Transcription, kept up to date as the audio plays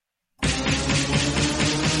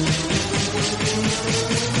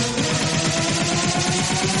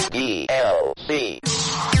Yeah!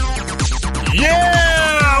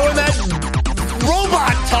 When that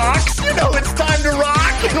robot talks, you know it's time to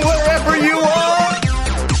rock and wherever you are.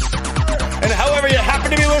 And however you happen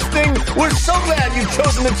to be listening, we're so glad you've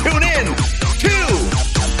chosen to tune in to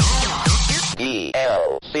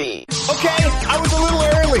DLC. Okay, I was a little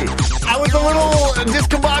early. I was a little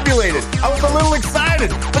discombobulated. I was a little excited.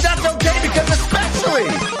 But that's okay because especially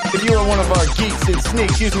if you are one of our geeks and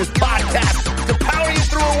sneaks using this podcast to power you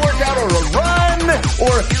through a workout or a run,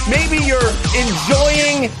 or maybe you're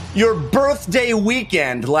enjoying your birthday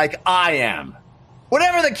weekend like I am.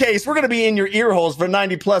 Whatever the case, we're going to be in your ear holes for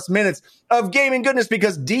 90 plus minutes of gaming goodness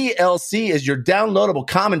because DLC is your downloadable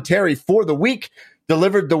commentary for the week,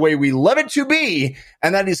 delivered the way we love it to be,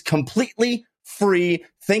 and that is completely free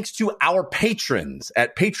thanks to our patrons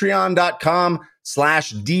at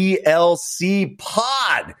patreon.com/DLC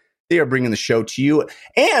pod. They are bringing the show to you,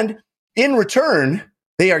 and in return,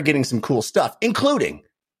 they are getting some cool stuff, including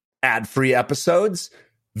ad-free episodes,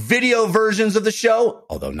 video versions of the show,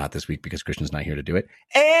 although not this week because Christian's not here to do it,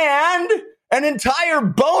 and an entire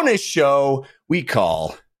bonus show we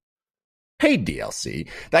call Paid DLC.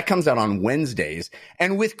 That comes out on Wednesdays.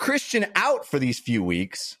 And with Christian out for these few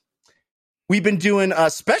weeks, we've been doing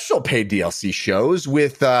special paid DLC shows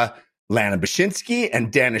with Lana Bashinsky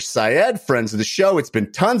and Danish Syed, friends of the show. It's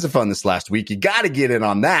been tons of fun this last week. You got to get in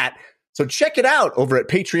on that. So check it out over at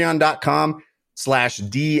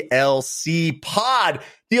patreon.com/DLC pod.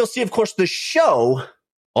 DLC, of course, the show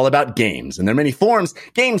all about games and their many forms.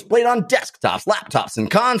 Games played on desktops, laptops, and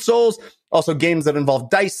consoles. Also games that involve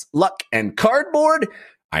dice, luck, and cardboard.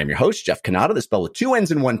 I am your host, Jeff Canada, the spell with 2 N's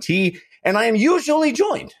and 1 T, and I am usually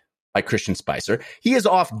joined by Christian Spicer. He is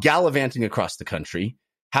off gallivanting across the country,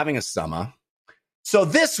 having a summer. So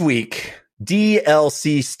this week,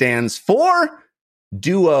 DLC stands for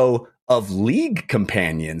Duo of League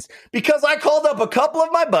Companions, because I called up a couple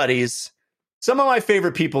of my buddies, some of my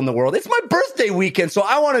favorite people in the world. It's my birthday weekend, so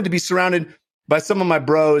I wanted to be surrounded by some of my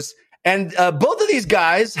bros. And both of these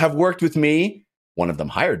guys have worked with me. One of them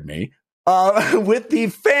hired me with the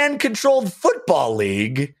Fan-Controlled Football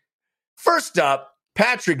League. First up,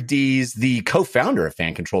 Patrick Dees, the co-founder of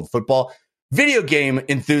Fan-Controlled Football, video game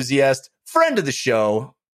enthusiast, friend of the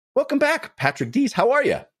show. Welcome back, Patrick Dees. How are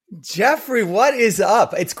you? Jeffrey, what is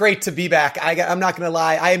up? It's great to be back. I'm not going to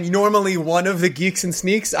lie. I am normally one of the geeks and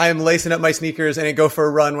sneaks. I am lacing up my sneakers and I go for a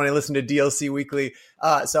run when I listen to DLC Weekly.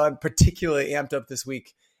 So I'm particularly amped up this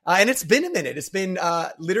week. And it's been a minute. It's been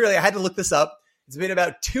literally, I had to look this up. It's been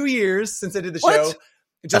about 2 years since I did the show.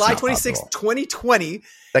 July 26th, 2020.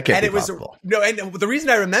 That can't and be it was possible. No, and the reason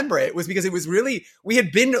I remember it was because it was really, we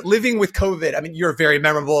had been living with COVID. I mean, you're very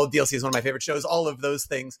memorable. DLC is one of my favorite shows, all of those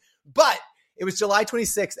things. But it was July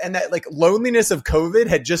 26th, and that like loneliness of COVID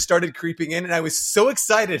had just started creeping in, and I was so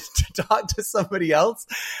excited to talk to somebody else,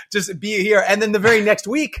 just be here. And then the very next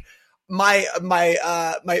week, my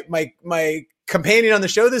companion on the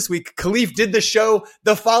show this week, Kahlief, did the show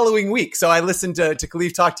the following week. So I listened to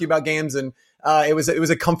Kahlief talk to you about games, and it was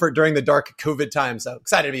a comfort during the dark COVID time. So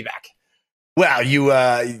excited to be back. Well, you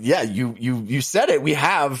said it. We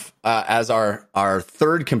have as our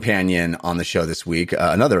third companion on the show this week,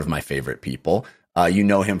 another of my favorite people. You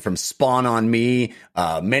know him from Spawn on Me,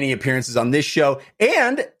 many appearances on this show,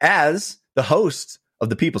 and as the host of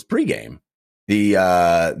the People's Pregame,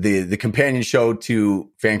 the companion show to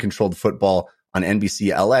Fan Controlled Football on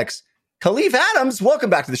NBC LX. Kahlief Adams, welcome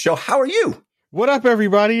back to the show. How are you? What up,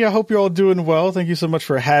 everybody? I hope you're all doing well. Thank you so much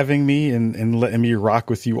for having me and letting me rock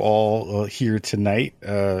with you all here tonight.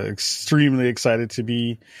 Extremely excited to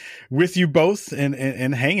be with you both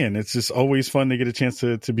and hanging. It's just always fun to get a chance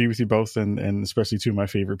to be with you both and especially two of my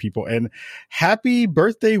favorite people. And happy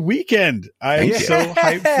birthday weekend. I'm so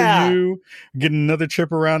hyped for you. Getting another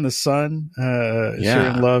trip around the sun,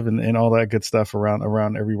 sharing love and all that good stuff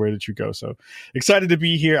around everywhere that you go. So excited to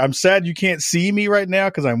be here. I'm sad you can't see me right now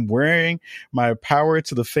because I'm wearing my Power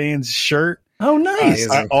to the Fans shirt. Oh, nice.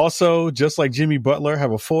 I also, just like Jimmy Butler,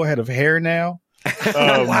 have a full head of hair now.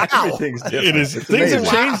 Wow. Everything's different. Things have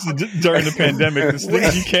changed during the pandemic. There's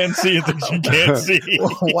things you can see and things you can't see.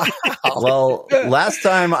 Wow. Well, last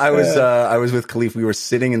time I was with Kahlief, we were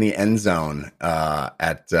sitting in the end zone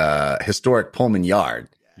at historic Pullman Yard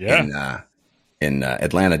in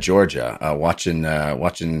Atlanta, Georgia, watching I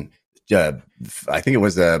think it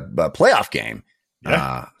was a playoff game.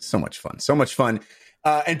 Yeah. So much fun.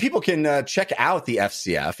 And people can check out the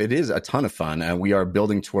FCF. It is a ton of fun. We are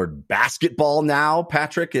building toward basketball now,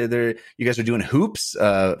 Patrick. You guys are doing hoops,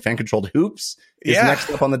 fan-controlled hoops is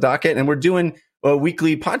next up on the docket. And we're doing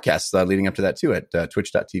weekly podcasts leading up to that too at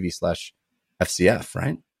twitch.tv/FCF,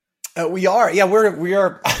 right? We are. Yeah, we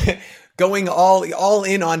are. going all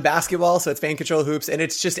in on basketball. So it's fan control hoops, and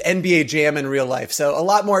it's just NBA Jam in real life. So a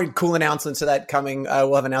lot more cool announcements of that coming.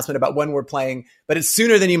 We'll have an announcement about when we're playing, but it's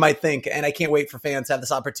sooner than you might think. And I can't wait for fans to have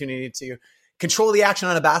this opportunity to control the action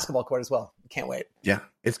on a basketball court as well. Can't wait. Yeah,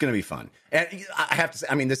 it's going to be fun. And I have to say,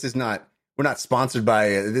 I mean, we're not sponsored by,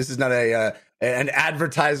 this is not an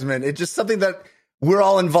advertisement. It's just something that we're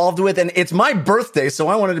all involved with. And it's my birthday, so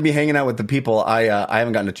I wanted to be hanging out with the people I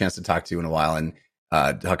haven't gotten a chance to talk to in a while and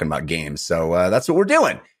talking about games. So that's what we're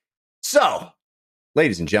doing. So,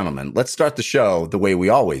 ladies and gentlemen, let's start the show the way we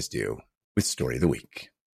always do with Story of the Week.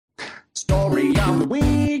 Story of the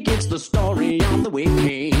week, it's the story of the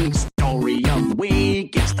week. Story of the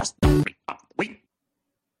week, it's the story of the week.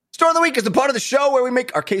 Story of the Week is the part of the show where we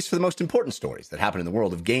make our case for the most important stories that happen in the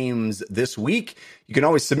world of games this week. You can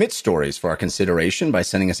always submit stories for our consideration by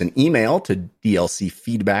sending us an email to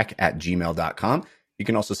dlcfeedback@gmail.com. You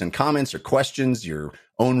can also send comments or questions, your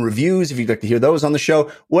own reviews if you'd like to hear those on the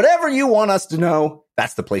show. Whatever you want us to know,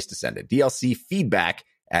 that's the place to send it.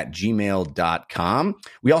 dlcfeedback@gmail.com.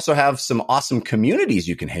 We also have some awesome communities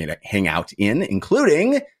you can hang out in,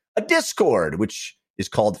 including a Discord, which is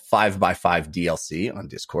called 5x5 DLC on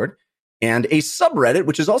Discord, and a subreddit,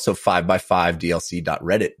 which is also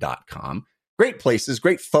 5x5dlc.reddit.com. Great places,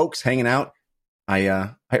 great folks hanging out.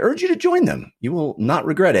 I urge you to join them. You will not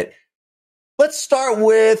regret it. Let's start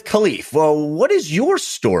with Kahlief. Well, what is your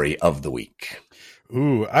story of the week?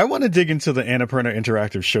 Ooh, I want to dig into the Annapurna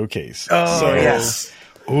Interactive Showcase. Oh, yes.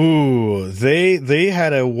 Ooh, they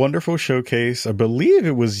had a wonderful showcase. I believe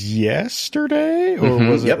it was yesterday, or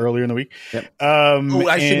was it earlier in the week? Yep.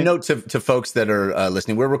 I should note to folks that are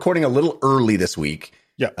listening, we're recording a little early this week.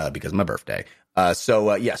 Because of my birthday.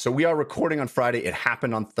 So we are recording on Friday. It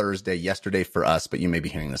happened on Thursday, yesterday for us, but you may be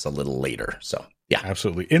hearing this a little later. So yeah,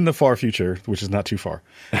 absolutely in the far future, which is not too far.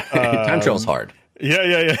 Time travel's hard.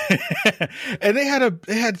 Yeah. And they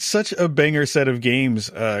had such a banger set of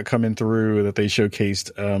games coming through that they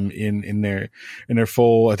showcased in their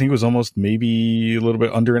full, I think it was almost maybe a little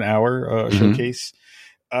bit under an hour showcase.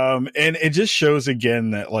 And it just shows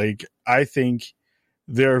again that, like, I think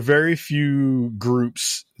there are very few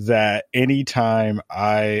groups that anytime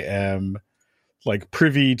I am like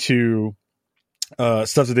privy to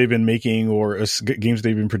stuff that they've been making or games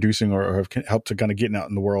they've been producing or have helped to kind of getting out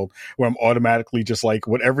in the world, where I'm automatically just like,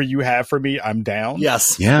 whatever you have for me, I'm down.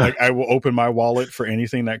 Yes. Yeah. Like, I will open my wallet for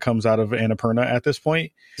anything that comes out of Annapurna at this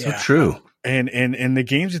point. So true. And the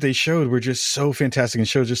games that they showed were just so fantastic and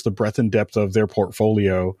showed just the breadth and depth of their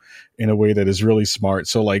portfolio in a way that is really smart.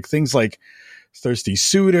 So like things like Thirsty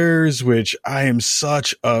Suitors, which I am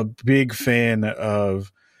such a big fan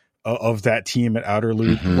of that team at Outer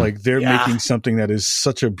Loop. Like, they're making something that is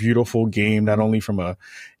such a beautiful game, not only from a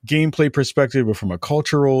gameplay perspective, but from a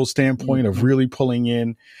cultural standpoint of really pulling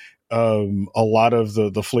in a lot of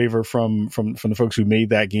the flavor from the folks who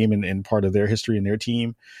made that game and part of their history and their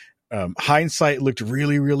team. Hindsight looked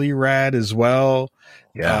really, really rad as well.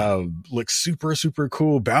 Yeah. Looks super, super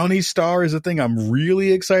cool. Bounty Star is a thing I'm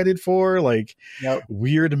really excited for. Like,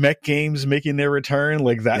 weird mech games making their return.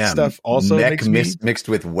 Like, that stuff also mech makes mixed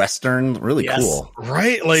with Western. Really cool.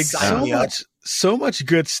 Right? Like, so much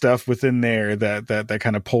good stuff within there that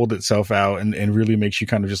kind of pulled itself out and really makes you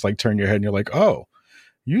kind of just like turn your head and you're like, oh,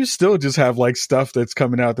 you still just have like stuff that's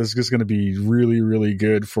coming out that's just going to be really, really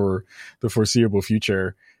good for the foreseeable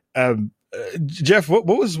future. Jeff, what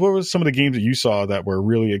was some of the games that you saw that were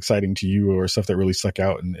really exciting to you, or stuff that really stuck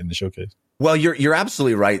out in the showcase? Well, you're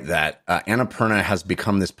absolutely right that Annapurna has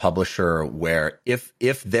become this publisher where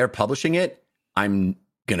if they're publishing it, I'm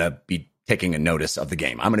gonna be taking a notice of the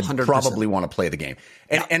game. I'm gonna probably want to play the game,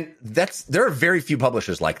 and there are very few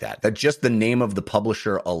publishers like that. That just the name of the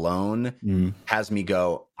publisher alone has me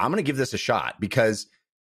go, I'm gonna give this a shot, because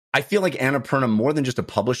I feel like Annapurna, more than just a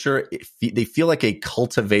publisher, they feel like a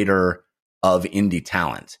cultivator of indie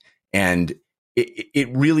talent. And it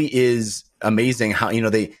really is amazing how,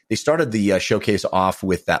 they started the showcase off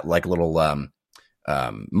with that like little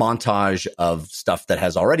montage of stuff that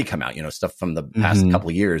has already come out, stuff from the past couple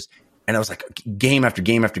of years. And I was like, game after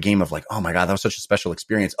game after game of like, oh my God, that was such a special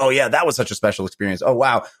experience. Oh yeah, that was such a special experience. Oh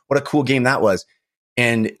wow, what a cool game that was.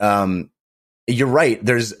 And you're right.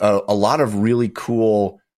 There's a lot of really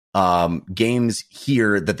cool games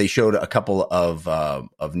here that they showed, a couple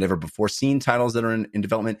of never before seen titles that are in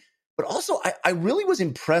development. But also, I really was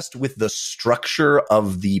impressed with the structure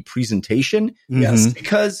of the presentation. Yes,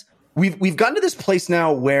 because we've gotten to this place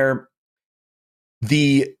now where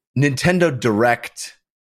the Nintendo Direct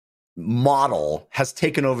model has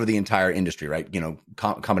taken over the entire industry, right?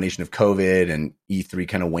 Combination of COVID and E3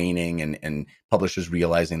 kind of waning and publishers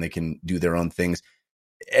realizing they can do their own things.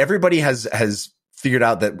 everybody has figured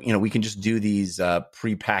out that, we can just do these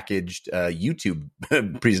prepackaged YouTube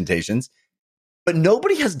presentations, but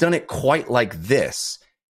nobody has done it quite like this.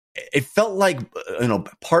 It felt like,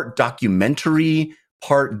 part documentary,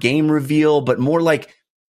 part game reveal, but more like,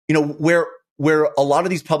 where a lot of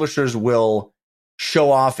these publishers will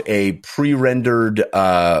show off a pre-rendered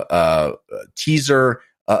teaser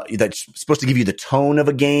that's supposed to give you the tone of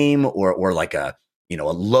a game, or like a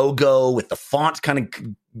logo with the font kind of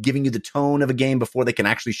giving you the tone of a game before they can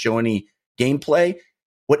actually show any gameplay.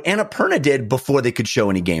 What Annapurna did before they could show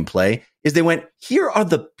any gameplay is they went, here are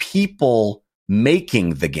the people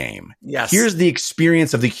making the game. Yes. Here's the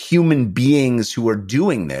experience of the human beings who are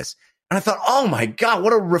doing this. And I thought, oh my God,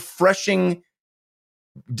 what a refreshing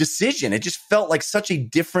decision. It just felt like such a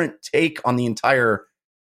different take on the entire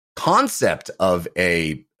concept of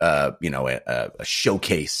a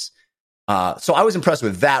showcase. So I was impressed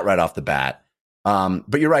with that right off the bat.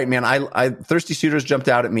 But you're right, man. I Thirsty Suitors jumped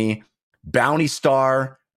out at me. Bounty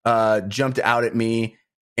Star jumped out at me,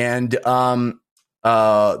 and the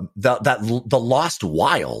Lost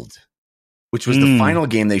Wild, which was the final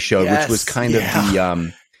game they showed, Yes, which was kind of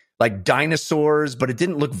the like dinosaurs, but it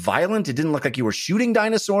didn't look violent. It didn't look like you were shooting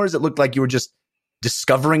dinosaurs. It looked like you were just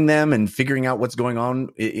discovering them and figuring out what's going on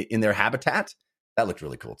in their habitat. That looked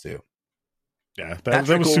really cool too. Yeah, that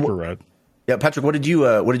was super rad. Yeah, Patrick, what did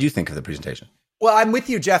you think of the presentation? Well, I'm with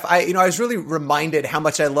you, Jeff. I was really reminded how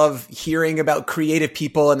much I love hearing about creative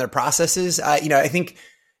people and their processes. I think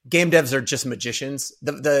game devs are just magicians.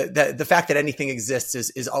 The fact that anything exists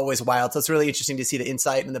is always wild. So it's really interesting to see the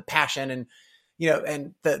insight and the passion and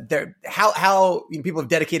how people have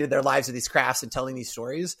dedicated their lives to these crafts and telling these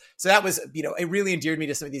stories. So that was, it really endeared me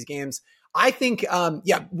to some of these games. I think,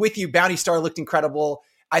 with you, Bounty Star looked incredible.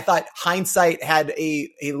 I thought Hindsight had a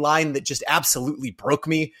line that just absolutely broke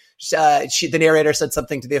me. The narrator said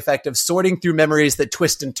something to the effect of sorting through memories that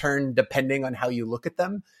twist and turn depending on how you look at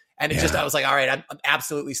them. And I was like, all right, I'm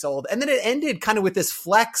absolutely sold. And then it ended kind of with this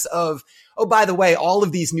flex of, oh, by the way, all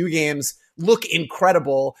of these new games look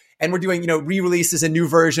incredible. And we're doing, re-releases and new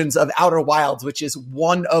versions of Outer Wilds, which is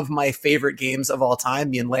one of my favorite games of all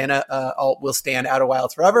time. Me and Lana will stand Outer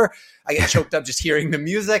Wilds forever. I get choked up just hearing the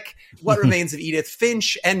music. What Remains of Edith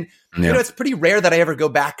Finch. And, it's pretty rare that I ever go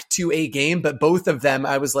back to a game, but both of them,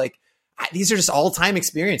 I was like, these are just all-time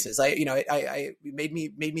experiences. It made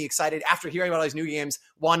me excited after hearing about all these new games,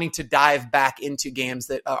 wanting to dive back into games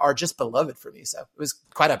that are just beloved for me. So it was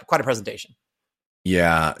quite a presentation.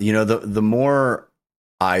 Yeah, the more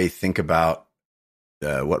I think about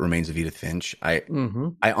What Remains of Edith Finch, I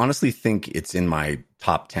honestly think it's in my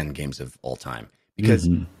top 10 games of all time, because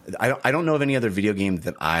I don't know of any other video game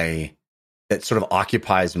that sort of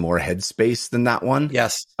occupies more headspace than that one.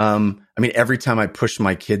 Yes. Every time I push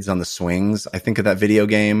my kids on the swings, I think of that video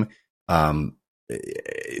game.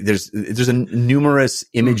 There's numerous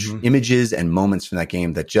images and moments from that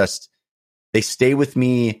game that just, they stay with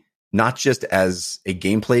me, not just as a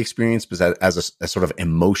gameplay experience, but as a sort of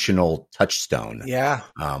emotional touchstone. Yeah.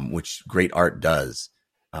 Which great art does.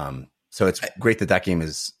 So it's great that game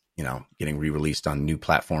is, getting re-released on new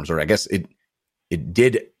platforms, or I guess it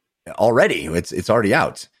did already. It's already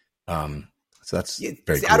out. So that's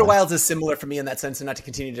very cool. Outer Wilds is similar for me in that sense, and not to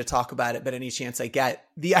continue to talk about it, but any chance I get,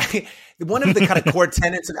 one of the kind of core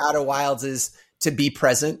tenets of Outer Wilds is to be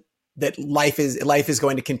present. That life is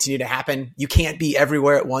going to continue to happen. You can't be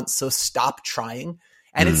everywhere at once, so stop trying.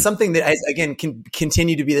 And it's something that, again, can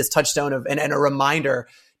continue to be this touchstone of and a reminder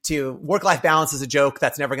to work-life balance is a joke.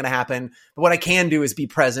 That's never going to happen. But what I can do is be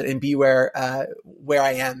present and be where I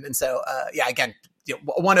am. And so, again,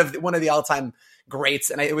 one of the all-time greats.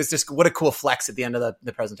 And it was just what a cool flex at the end of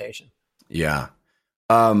the presentation. Yeah.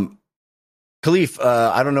 Kahlief,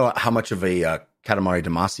 I don't know how much of a Katamari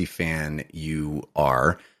Damacy fan you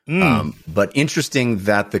are. But interesting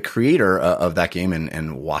that the creator of that game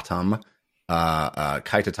and Watam,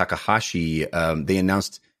 Kaita Takahashi, they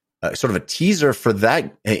announced sort of a teaser for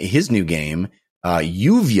his new game,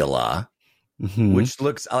 Uvula, which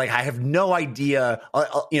looks like, I have no idea.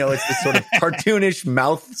 It's this sort of cartoonish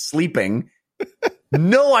mouth sleeping.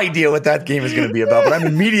 No idea what that game is going to be about, but I'm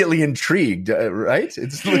immediately intrigued. Right?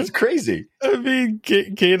 It's crazy. I mean,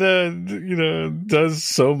 Keita, does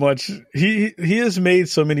so much. He has made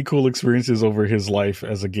so many cool experiences over his life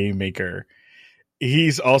as a game maker.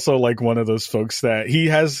 He's also like one of those folks that he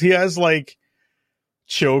has like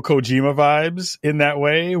Cho Kojima vibes in that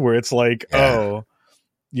way, where it's like,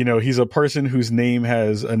 he's a person whose name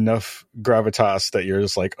has enough gravitas that you're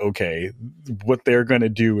just like, okay, what they're going to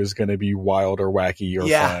do is going to be wild or wacky or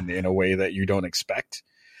fun in a way that you don't expect.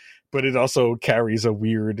 But it also carries a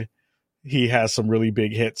weird he has some really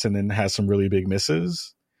big hits and then has some really big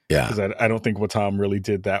misses. Yeah. Because I don't think Watam really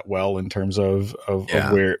did that well in terms of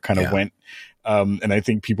where it kind of went. And I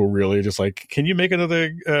think people really are just like, can you make another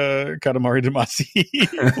Katamari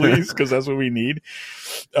Damacy, please? Because that's what we need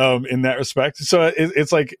in that respect. So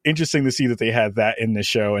it's like interesting to see that they had that in the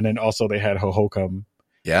show. And then also they had Hohokam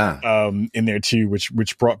in there too,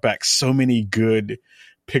 which brought back so many good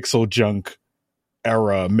pixel junk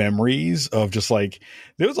era memories of just like,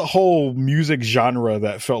 there was a whole music genre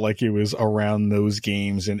that felt like it was around those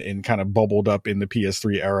games and kind of bubbled up in the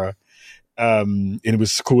PS3 era. And it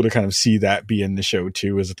was cool to kind of see that be in the show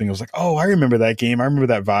too, as a thing. I was like, oh, I remember that game. I remember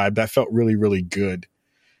that vibe. That felt really, really good.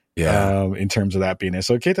 Yeah. In terms of that being there.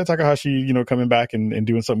 So Keita Takahashi, coming back and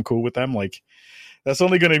doing something cool with them, like that's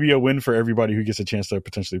only going to be a win for everybody who gets a chance to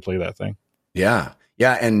potentially play that thing. Yeah.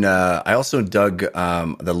 Yeah, and I also dug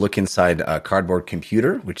the look inside Cardboard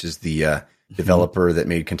Computer, which is the developer that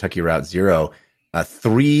made Kentucky Route Zero.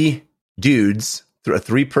 3 dudes, a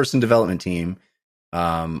 3-person development team.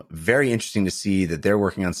 Very interesting to see that they're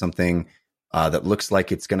working on something that looks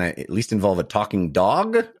like it's going to at least involve a talking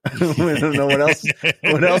dog. I don't know what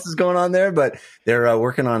else is going on there, but they're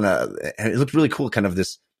working on and it looked really cool, kind of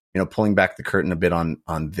this, pulling back the curtain a bit on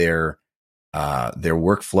their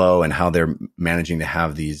workflow and how they're managing to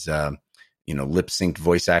have these, lip synced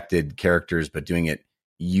voice acted characters, but doing it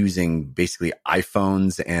using basically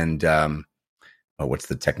iPhones and, what's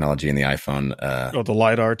the technology in the iPhone? The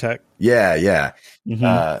LiDAR tech. Yeah.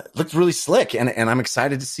 Looked really slick. And I'm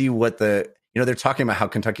excited to see what they're talking about how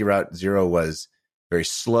Kentucky Route Zero was very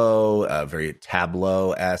slow, very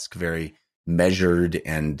Tableau-esque, very measured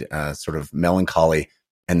and sort of melancholy.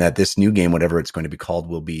 And that this new game, whatever it's going to be called,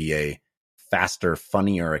 will be a faster,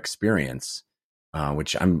 funnier experience,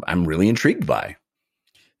 which I'm really intrigued by.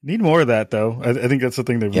 Need more of that, though. I think that's the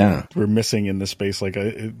thing that we're missing in this space. Like,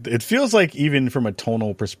 it feels like even from a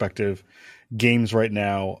tonal perspective, games right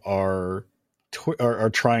now are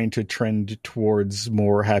trying to trend towards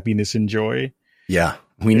more happiness and joy. Yeah,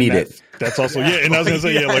 we need it. That's also and I was gonna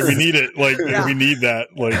say like we need it. Like we need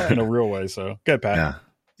that like in a real way. So good, Pat. Yeah.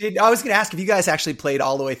 I was going to ask if you guys actually played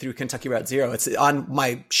all the way through Kentucky Route Zero. It's on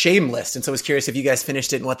my shame list. And so I was curious if you guys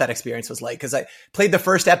finished it and what that experience was like. Because I played the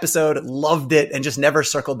first episode, loved it, and just never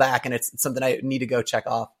circled back. And it's something I need to go check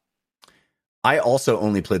off. I also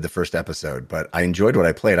only played the first episode, but I enjoyed what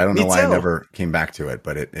I played. I don't know why I never came back to it,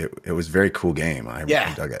 but it was a very cool game. I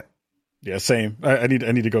dug it. Yeah, same. I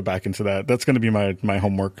need to go back into that. That's going to be my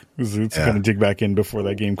homework. It's going to dig back in before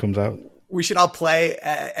that game comes out. We should all play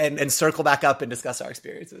and circle back up and discuss our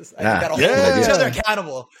experiences. I think that'll hold each other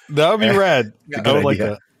accountable. That would be rad. I would like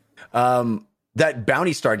that. That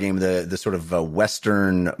Bounty Star game, the sort of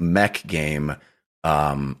Western mech game,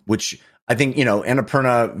 which I think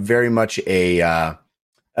Annapurna very much an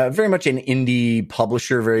indie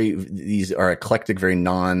publisher. These are eclectic, very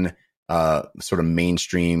non sort of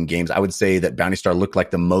mainstream games. I would say that Bounty Star looked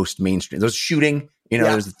like the most mainstream. There's shooting,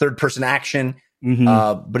 there's the third person action.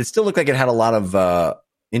 Mm-hmm. But it still looked like it had a lot of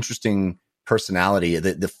interesting personality.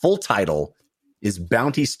 The full title is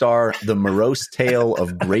Bounty Star: The Morose Tale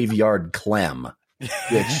of Graveyard Clem,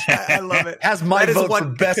 which I love it. Has my vote for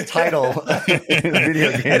best title in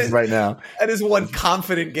video games right now. That is one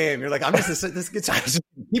confident game. You're like, I'm just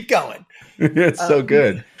keep going. It's so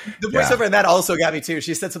good. The voiceover in that also got me too.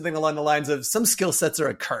 She said something along the lines of, "Some skill sets are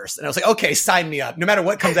a curse," and I was like, "Okay, sign me up. No matter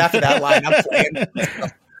what comes after that line, I'm playing."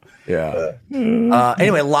 Yeah.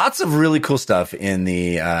 Anyway, lots of really cool stuff in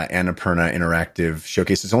the Annapurna Interactive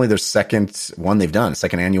Showcase. It's only their second one they've done,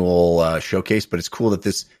 second annual showcase, but it's cool that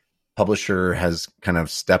this publisher has kind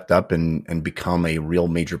of stepped up and become a real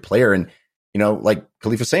major player. And, like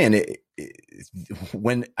Kahlief was saying,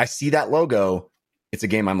 when I see that logo, it's a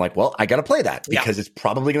game I'm like, well, I got to play that because it's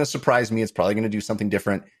probably going to surprise me. It's probably going to do something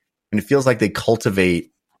different. And it feels like they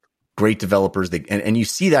cultivate great developers. And you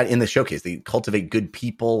see that in the showcase. They cultivate good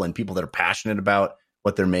people and people that are passionate about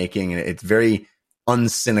what they're making. And it's very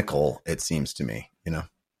uncynical, it seems to me,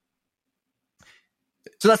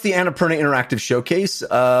 So that's the Annapurna Interactive Showcase.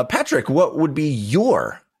 Patrick, what would be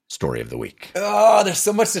your story of the week? Oh, there's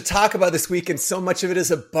so much to talk about this week, and so much of it is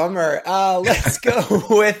a bummer. Let's go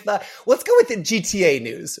with the GTA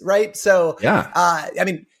news, right? So,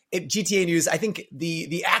 GTA news, I think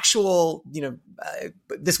the actual,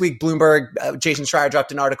 this week, Bloomberg, Jason Schreier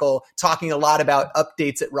dropped an article talking a lot about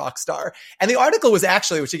updates at Rockstar. And the article was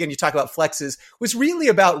actually, which again, you talk about flexes, was really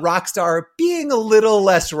about Rockstar being a little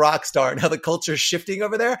less Rockstar and how the culture's shifting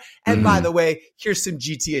over there. And by the way, here's some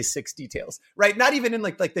GTA 6 details, right? Not even in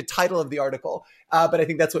like the title of the article. But I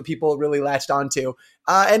think that's what people really latched onto.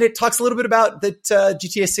 And it talks a little bit about that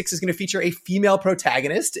GTA 6 is going to feature a female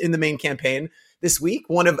protagonist in the main campaign this week,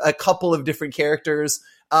 one of a couple of different characters,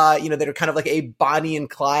 that are kind of like a Bonnie and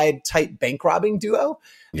Clyde type bank robbing duo.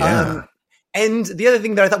 Yeah. And the other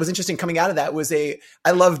thing that I thought was interesting coming out of that was I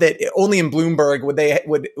love that only in Bloomberg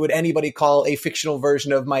would anybody call a fictional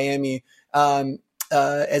version of Miami,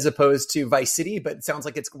 as opposed to Vice City, but it sounds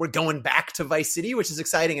like we're going back to Vice City, which is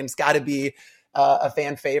exciting, and it's got to be a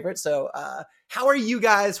fan favorite. So, how are you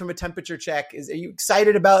guys from a temperature check? Are you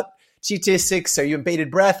excited about GTA 6? Are you in bated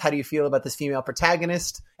breath? How do you feel about this female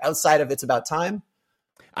protagonist outside of It's About Time?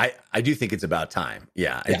 I do think it's about time.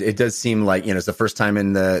 Yeah. It does seem like, it's the first time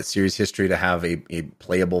in the series history to have a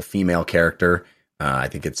playable female character. I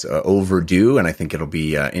think it's overdue, and I think it'll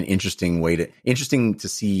be an interesting to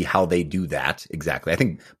see how they do that exactly. I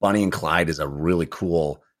think Bonnie and Clyde is a really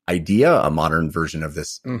cool idea, a modern version of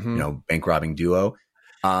this, bank robbing duo.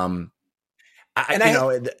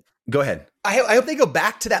 Go ahead. I hope they go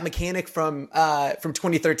back to that mechanic from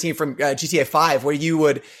 2013 from GTA 5, where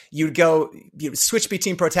you'd switch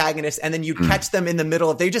between protagonists and then you'd catch them in the middle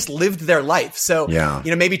of, they just lived their life. So,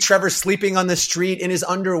 maybe Trevor's sleeping on the street in his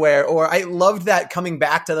underwear, or I loved that coming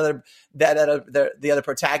back to the other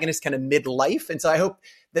protagonist kind of midlife. And so I hope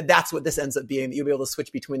that's what this ends up being, that you'll be able to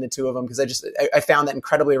switch between the two of them, because I found that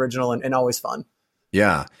incredibly original and always fun.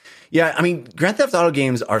 Yeah. Yeah. I mean, Grand Theft Auto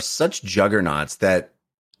games are such juggernauts that,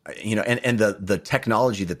 and the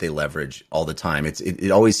technology that they leverage all the time, it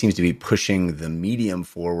always seems to be pushing the medium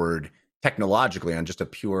forward technologically on just a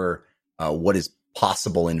pure what is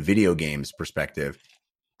possible in video games perspective.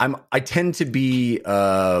 I tend to be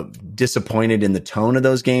disappointed in the tone of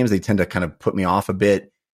those games. They tend to kind of put me off a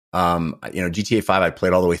bit. GTA 5 I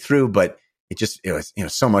played all the way through, but it was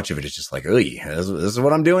so much of it is just like, oh, this is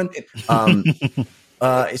what I'm doing.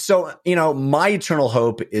 So my eternal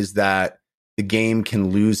hope is that the game can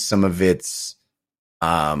lose some of its,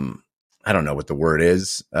 I don't know what the word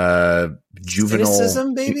is, juvenile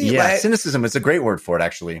cynicism, maybe. Yeah, cynicism. It's a great word for it,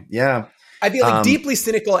 actually. Yeah, I feel like deeply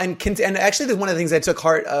cynical, and actually, one of the things I took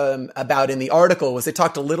heart about in the article was they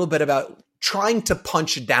talked a little bit about trying to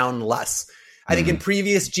punch down less. I think in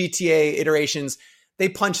previous GTA iterations, they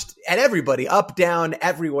punched at everybody, up, down,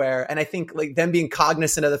 everywhere, and I think like them being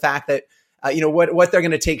cognizant of the fact that what they're going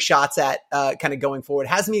to take shots at kind of going forward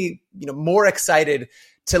has me, more excited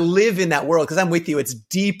to live in that world. Cause I'm with you. It's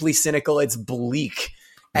deeply cynical. It's bleak.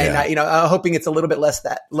 And, I'm hoping it's a little bit less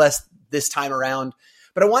this time around.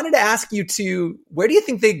 But I wanted to ask you where do you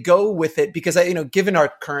think they go with it? Because given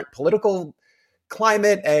our current political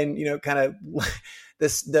climate and, kind of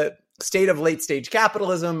the state of late stage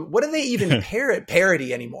capitalism, what do they even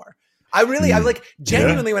parody anymore? I like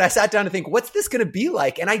genuinely when I sat down to think, what's this going to be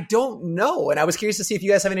like? And I don't know. And I was curious to see if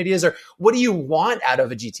you guys have any ideas, or what do you want out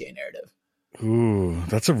of a GTA narrative? Ooh,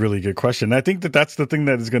 that's a really good question. I think that's the thing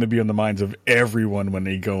that is going to be on the minds of everyone when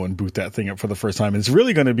they go and boot that thing up for the first time. It's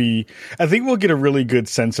really going to be, I think we'll get a really good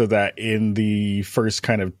sense of that in the first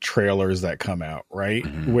kind of trailers that come out, right?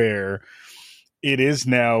 Mm-hmm. Where it is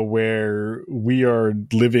now where we are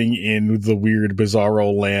living in the weird,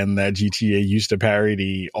 bizarro land that GTA used to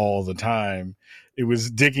parody all the time. It was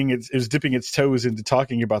dipping its toes into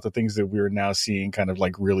talking about the things that we're now seeing kind of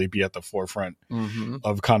like really be at the forefront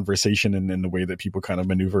of conversation and in the way that people kind of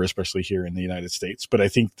maneuver, especially here in the United States. But I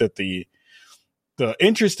think that the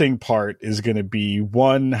interesting part is going to be,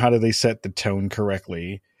 one, how do they set the tone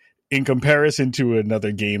correctly in comparison to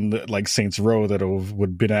another game like Saints Row that would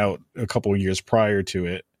have been out a couple of years prior to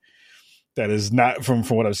it. That is not from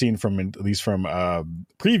what I've seen from, at least from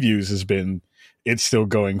previews, has been, it's still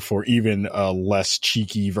going for even a less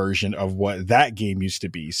cheeky version of what that game used to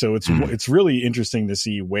be. So it's really interesting to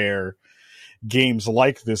see where games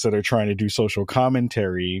like this that are trying to do social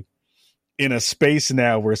commentary in a space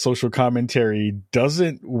now where social commentary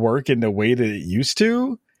doesn't work in the way that it used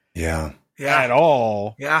to. Yeah. At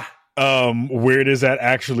all. Yeah. Where does that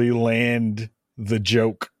actually land the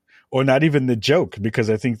joke, or not even the joke? Because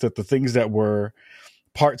I think that the things that were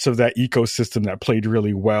parts of that ecosystem that played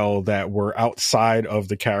really well, that were outside of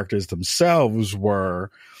the characters themselves, were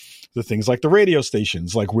the things like the radio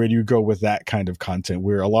stations. Like, where do you go with that kind of content,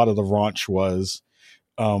 where a lot of the raunch was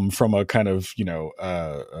from a kind of,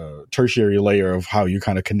 tertiary layer of how you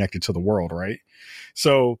kind of connected to the world. Right.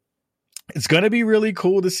 So it's going to be really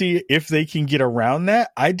cool to see if they can get around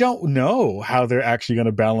that. I don't know how they're actually going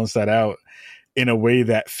to balance that out in a way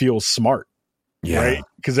that feels smart. Yeah. Right?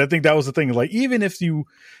 Because I think that was the thing. Like, even if you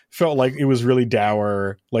felt like it was really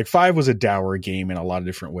dour, like 5 was a dour game in a lot of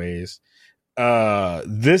different ways.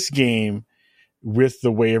 This game, with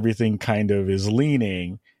the way everything kind of is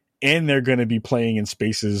leaning, and they're going to be playing in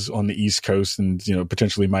spaces on the East Coast and, you know,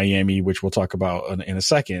 potentially Miami, which we'll talk about in a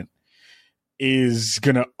second, is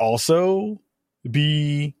going to also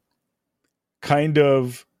be kind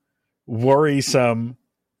of worrisome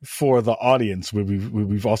for the audience.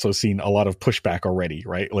 We've also seen a lot of pushback already,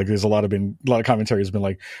 right? Like, there's a lot of commentary has been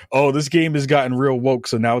like, oh, this game has gotten real woke,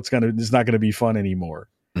 so now it's not going to be fun anymore.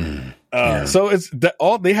 So it's that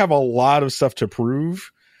they have a lot of stuff to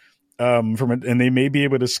prove. And they may be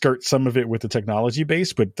able to skirt some of it with the technology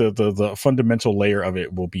base, but the fundamental layer of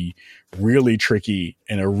it will be really tricky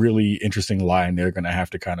and a really interesting line they're going to have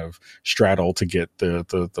to kind of straddle to get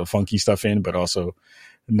the funky stuff in, but also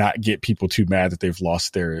not get people too mad that they've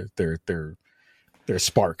lost their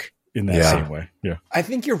spark in that same way. Yeah, I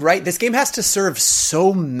think you're right. This game has to serve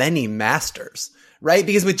so many masters. Right?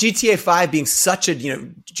 Because with GTA 5 being such a, you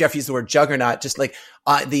know, Jeff used the word juggernaut, just like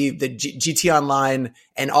the GT Online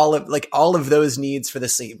and all of those needs for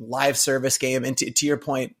this live service game. And to your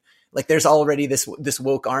point, like, there's already this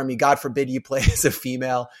woke army. God forbid you play as a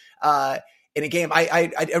female in a game.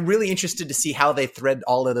 I'm really interested to see how they thread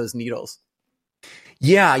all of those needles.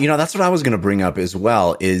 Yeah, you know, that's what I was going to bring up as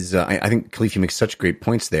well. Is I think Kahlief makes such great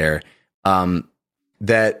points there.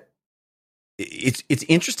 That it's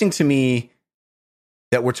interesting to me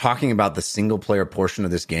that we're talking about the single player portion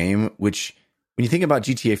of this game, which, when you think about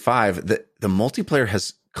GTA 5, the multiplayer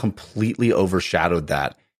has completely overshadowed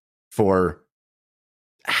that for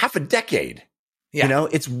half a decade. Yeah. You know,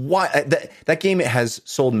 it's why that game has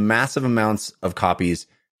sold massive amounts of copies,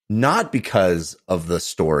 not because of the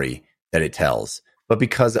story that it tells, but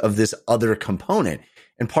because of this other component.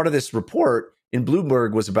 And part of this report in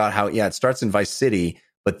Bloomberg was about how, it starts in Vice City,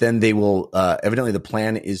 but then they will, evidently the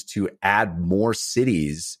plan is to add more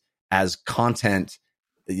cities as content,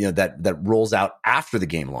 you know, that rolls out after the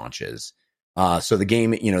game launches. So the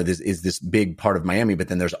game, you know, is this big part of Miami, but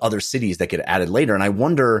then there's other cities that get added later. And I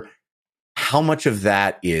wonder how much of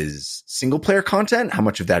that is single player content, how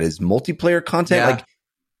much of that is multiplayer content. Like,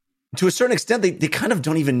 to a certain extent, they kind of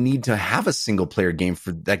don't even need to have a single player game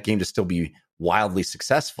for that game to still be wildly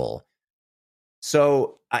successful.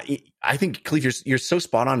 So I think, Kahlief, you're so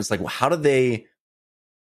spot on. It's like, well, how do they,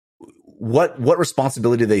 what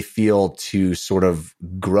responsibility do they feel to sort of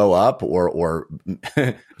grow up or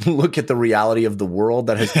look at the reality of the world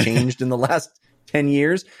that has changed in the last 10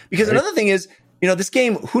 years? Because another thing is, you know, this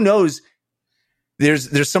game, who knows,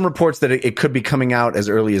 there's some reports that it could be coming out as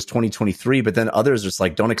early as 2023, but then others are just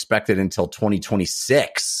like, don't expect it until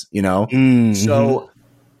 2026, you know? Mm-hmm. So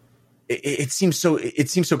it seems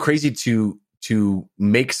so crazy to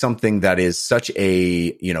make something that is such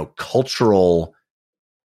a, you know, cultural,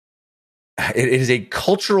 it is a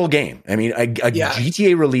cultural game. I mean, a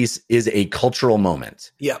GTA release is a cultural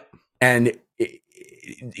moment. Yep. And,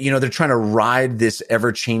 you know, they're trying to ride this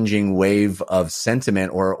ever-changing wave of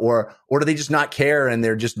sentiment, or do they just not care and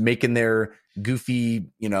they're just making their goofy,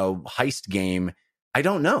 you know, heist game? I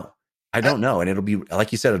don't know. And it'll be,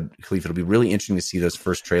 like you said, Kahlief, it'll be really interesting to see those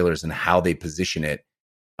first trailers and how they position it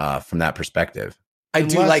from that perspective. I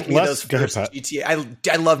do like those first GTA.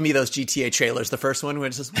 I love those GTA trailers. The first one, where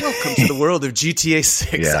it says, "Welcome to the world of GTA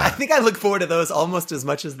 6." Yeah. I think I look forward to those almost as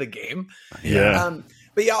much as the game. Yeah.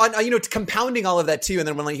 But yeah, you know, compounding all of that too, and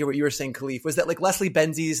then when I hear what you were saying, Kahlief, was that like Leslie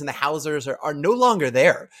Benzies and the Hausers are no longer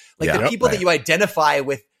there. Like the people that you identify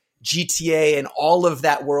with GTA and all of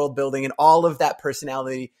that world building and all of that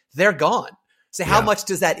personality, they're gone. So how much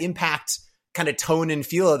does that impact kind of tone and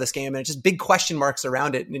feel of this game? And it's just big question marks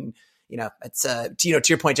around it. And you know, it's to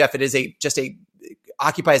your point, Jeff, it is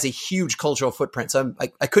occupies a huge cultural footprint. So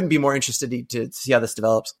I couldn't be more interested to see how this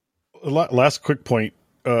develops. Last quick point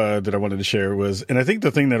that I wanted to share was, and I think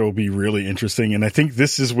the thing that will be really interesting, and I think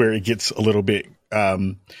this is where it gets a little bit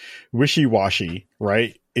wishy-washy,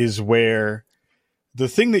 right, is where the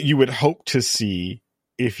thing that you would hope to see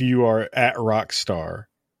if you are at Rockstar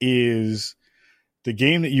is the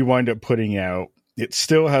game that you wind up putting out, it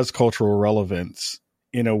still has cultural relevance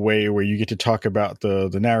in a way where you get to talk about the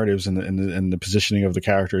narratives and the positioning of the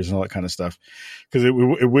characters and all that kind of stuff. Because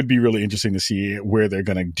it would be really interesting to see where they're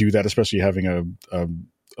going to do that, especially having a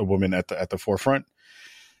woman at the forefront.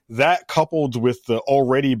 That coupled with the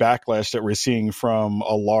already backlash that we're seeing from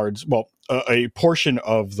a portion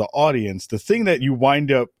of the audience, the thing that you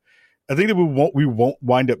wind up I think that we won't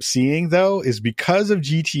wind up seeing, though, is because of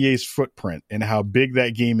GTA's footprint and how big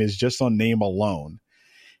that game is just on name alone.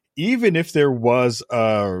 Even if there was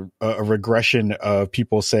a regression of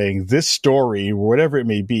people saying this story, whatever it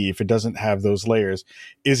may be, if it doesn't have those layers,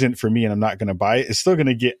 isn't for me and I'm not going to buy it, it's still going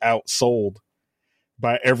to get outsold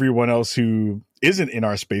by everyone else who isn't in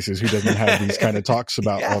our spaces, who doesn't have these kind of talks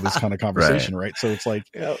about all this kind of conversation, right? So it's like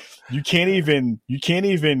you can't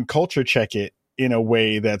even culture check it in a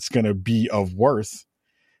way that's going to be of worth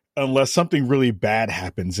unless something really bad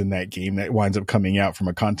happens in that game that winds up coming out from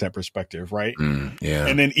a content perspective, right? Yeah.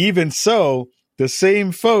 And then even so, the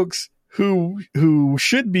same folks who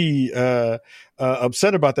should be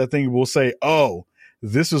upset about that thing will say, "Oh,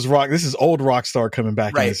 this is old Rockstar coming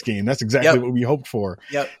back in this game. That's exactly what we hoped for."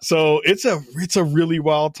 So it's a really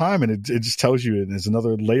wild time, and it just tells you, and there's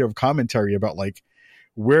another layer of commentary about like,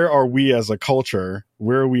 where are we as a culture?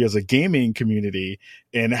 Where are we as a gaming community?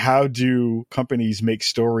 And how do companies make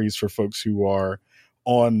stories for folks who are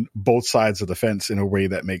on both sides of the fence in a way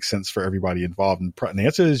that makes sense for everybody involved? And the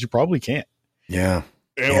answer is you probably can't. Yeah.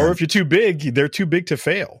 Or if you're too big, they're too big to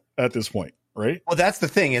fail at this point, right? Well, that's the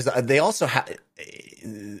thing is they also have.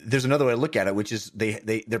 There's another way to look at it, which is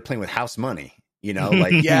they're playing with house money. You know,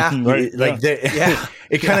 like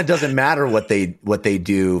it kind of doesn't matter what they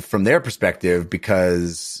do from their perspective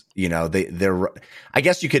because you know they're. I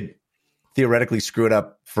guess you could theoretically screw it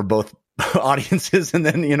up for both audiences and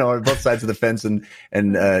then on both sides of the fence and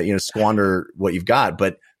squander what you've got,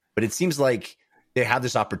 but it seems like they have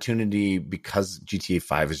this opportunity because GTA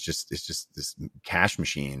 5 is just this cash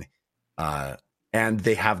machine, and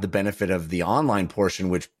they have the benefit of the online portion,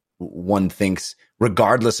 which one thinks,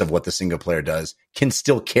 regardless of what the single player does, can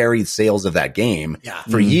still carry sales of that game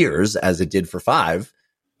for years, as it did for 5.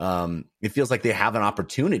 It feels like they have an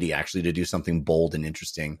opportunity actually to do something bold and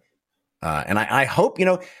interesting. And I hope,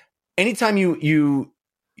 anytime you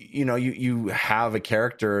have a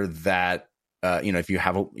character that, if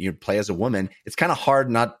you play as a woman, it's kind of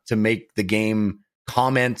hard not to make the game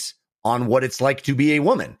comment on what it's like to be a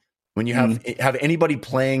woman. When you have anybody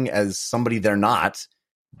playing as somebody they're not,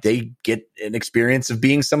 they get an experience of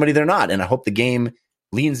being somebody they're not. And I hope the game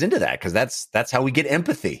leans into that because that's how we get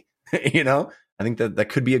empathy. I think that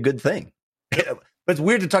could be a good thing. But it's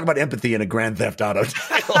weird to talk about empathy in a Grand Theft Auto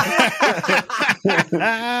title. I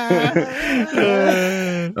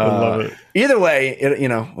love it. Either way,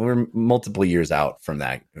 we're multiple years out from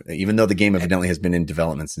that, even though the game evidently has been in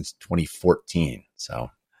development since 2014. So,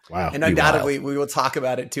 wow. And undoubtedly, we will talk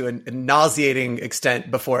about it to a nauseating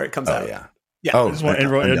extent before it comes out. Yeah. Yeah. I just want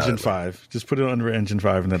Unreal Engine 5. Just put it on Unreal Engine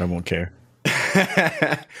 5 and then I won't care.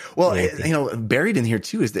 Well, buried in here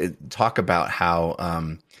too is the talk about how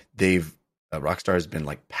Rockstar has been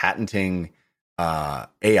like patenting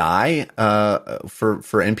AI for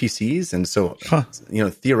NPCs, and so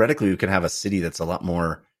theoretically we could have a city that's a lot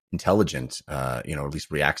more intelligent, or at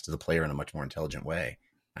least reacts to the player in a much more intelligent way.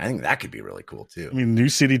 I think that could be really cool too. I mean, new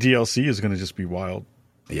city DLC is going to just be wild.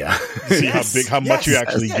 Yeah, see how much you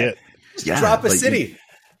actually get. Just drop a city.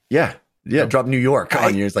 Drop New York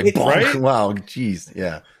on you. It's like, right? Wow, geez,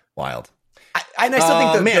 yeah, wild. I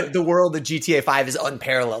still think the world of GTA 5 is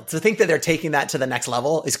unparalleled. To think that they're taking that to the next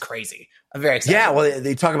level is crazy. I'm very excited. Yeah, well,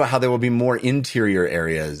 they talk about how there will be more interior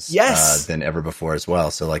areas than ever before as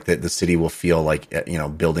well. So like the city will feel like,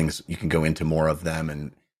 buildings, you can go into more of them.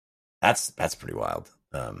 And that's pretty wild.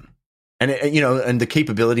 And the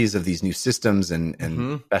capabilities of these new systems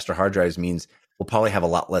and faster hard drives means we'll probably have a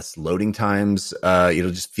lot less loading times.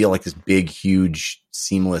 It'll just feel like this big, huge,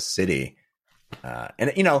 seamless city.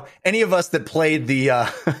 And any of us that played the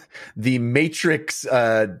Matrix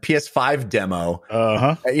PS5 demo,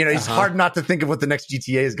 it's hard not to think of what the next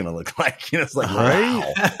GTA is going to look like. It's like,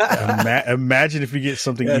 right? Wow. Imagine if we get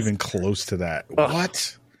something even close to that.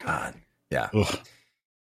 What? God, yeah. Ugh.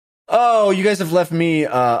 Oh, you guys have left me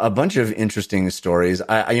a bunch of interesting stories.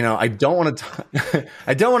 I don't want to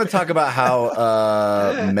talk about how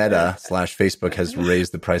Meta / Facebook has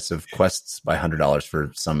raised the price of quests by $100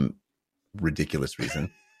 for some ridiculous reason.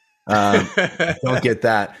 Don't get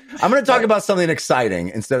that. I'm going to talk about something exciting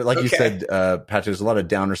instead of, like you said, Patrick, there's a lot of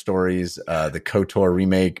downer stories. The KOTOR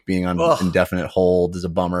remake being on indefinite hold is a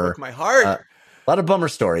bummer. Broke my heart. A lot of bummer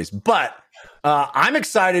stories, but I'm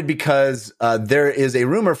excited because there is a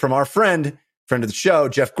rumor from our friend of the show,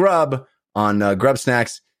 Jeff Grubb on Grub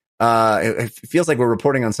Snacks. It feels like we're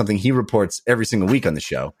reporting on something he reports every single week on the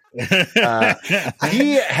show.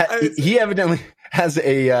 He evidently has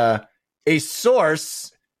a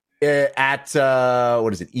source at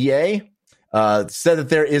EA said that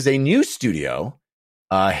there is a new studio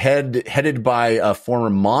headed by a former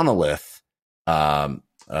Monolith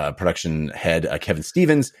production head, Kevin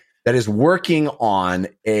Stevens, that is working on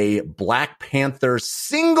a Black Panther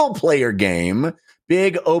single player game,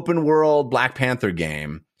 big open world Black Panther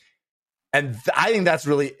game. And I think that's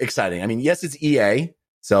really exciting. I mean, yes, it's EA.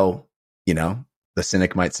 So, the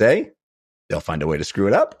cynic might say they'll find a way to screw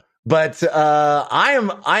it up. But I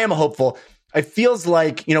am hopeful. It feels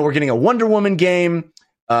like, we're getting a Wonder Woman game.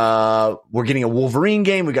 We're getting a Wolverine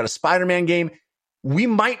game. We got a Spider-Man game. We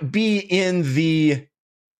might be in the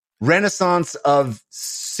renaissance of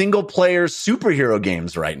single player superhero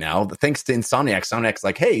games right now, thanks to Insomniac. Insomniac's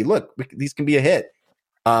like, hey, look, these can be a hit.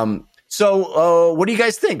 So what do you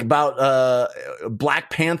guys think about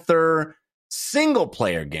Black Panther single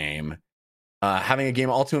player game, having a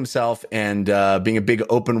game all to himself and being a big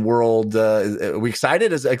open world? Are we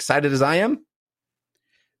excited as I am?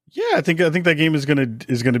 Yeah, I think that game is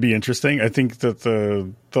gonna be interesting. I think that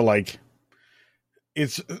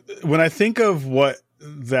it's when I think of what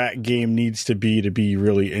that game needs to be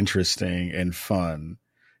really interesting and fun,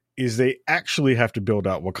 is they actually have to build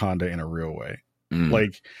out Wakanda in a real way.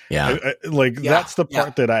 That's the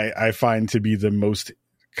part that I find to be the most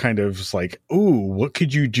kind of like, ooh, what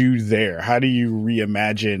could you do there? How do you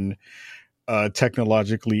reimagine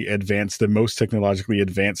the most technologically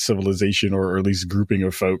advanced civilization, or at least grouping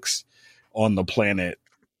of folks on the planet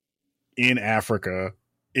in Africa?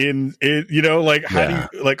 How do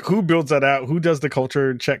you, who builds that out? Who does the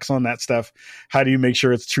culture checks on that stuff? How do you make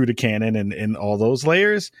sure it's true to canon and all those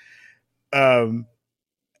layers? And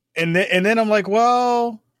then I'm like,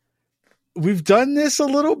 well, we've done this a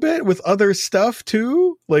little bit with other stuff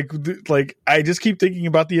too. Like I just keep thinking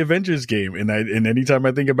about the Avengers game, and anytime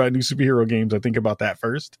I think about new superhero games, I think about that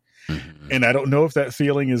first. Mm-hmm. And I don't know if that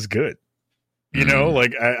feeling is good. Everyone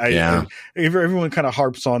kind of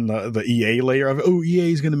harps on the EA layer of,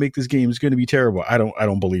 EA is going to make this game, it's going to be terrible. I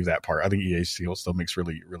don't believe that part. I think EA still makes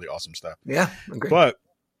really, really awesome stuff. Yeah, agree. But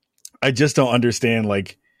I just don't understand,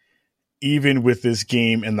 even with this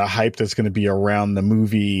game and the hype that's going to be around the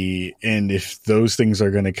movie, and if those things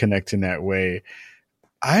are going to connect in that way,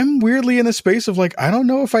 I'm weirdly in a space of I don't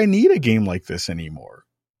know if I need a game like this anymore.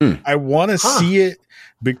 I want to see it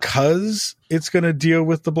because it's going to deal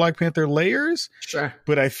with the Black Panther layers. Sure.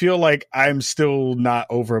 But I feel like I'm still not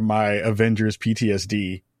over my Avengers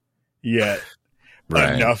PTSD yet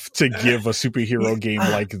enough to give a superhero game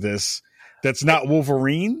like this that's not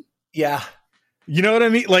Wolverine. Yeah. You know what I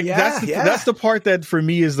mean? That's the part that for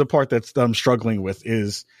me is the part that I'm struggling with.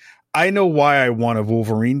 Is I know why I want a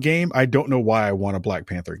Wolverine game. I don't know why I want a Black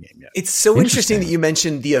Panther game yet. It's so interesting that you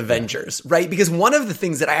mentioned the Avengers, right? Because one of the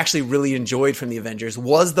things that I actually really enjoyed from the Avengers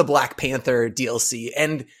was the Black Panther DLC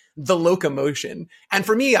and the locomotion. And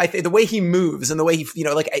for me, I think the way he moves and the way he,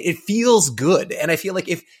 it feels good. And I feel like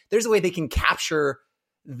if there's a way they can capture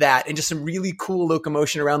that and just some really cool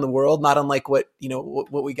locomotion around the world, not unlike what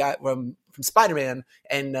we got from Spider-Man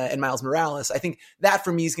and Miles Morales. I think that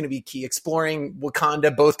for me is going to be key. Exploring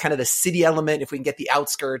Wakanda, both kind of the city element, if we can get the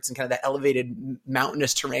outskirts and kind of that elevated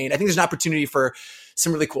mountainous terrain. I think there's an opportunity for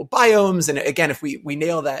some really cool biomes. And again, if we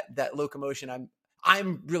nail that locomotion,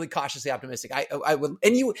 I'm really cautiously optimistic. I would,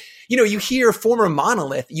 and you hear former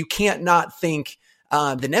Monolith, you can't not think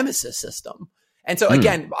the Nemesis system. And so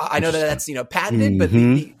again, I know that's patented, but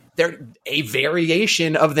they're a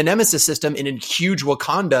variation of the Nemesis system in a huge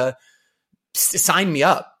Wakanda. Sign me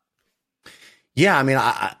up. Yeah, I mean,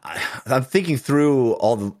 I'm thinking through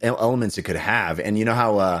all the elements it could have, and you know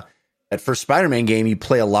how at first Spider-Man game you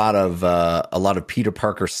play a lot of Peter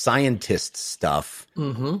Parker scientist stuff.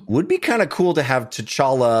 Mm-hmm. Would be kind of cool to have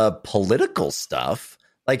T'Challa political stuff,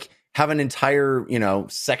 like have an entire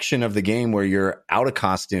section of the game where you're out of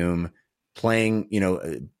costume, playing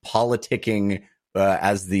politicking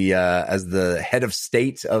as the head of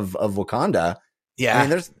state of Wakanda. Yeah, I mean,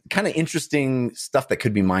 there's kind of interesting stuff that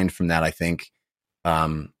could be mined from that, I think.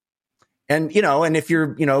 And if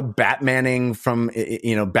you're, Batmaning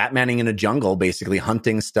in a jungle, basically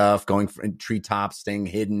hunting stuff, going for treetops, staying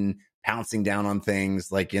hidden, pouncing down on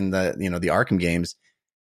things like in the Arkham games.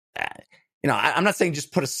 I'm not saying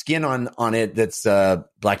just put a skin on it that's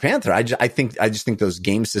Black Panther. I just think those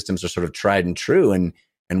game systems are sort of tried and true and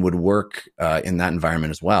would work in that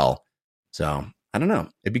environment as well. So I don't know.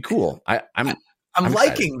 It'd be cool. I'm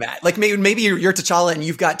liking that. Like maybe you're T'Challa and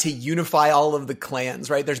you've got to unify all of the clans,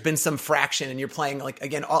 right? There's been some fraction and you're playing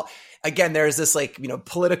again, there's this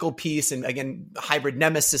political piece and again, hybrid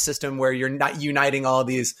Nemesis system where you're not uniting all of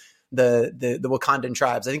these, the Wakandan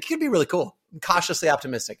tribes. I think it could be really cool. I'm cautiously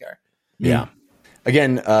optimistic here. Yeah.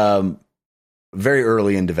 Again, very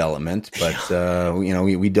early in development, but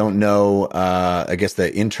we don't know. I guess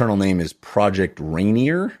the internal name is Project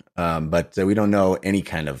Rainier, but we don't know any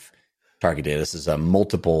kind of target date. This is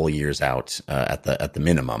multiple years out at the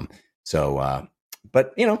minimum. So,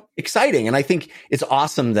 but exciting, and I think it's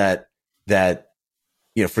awesome that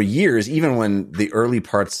for years, even when the early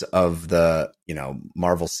parts of the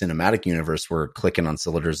Marvel Cinematic Universe were clicking on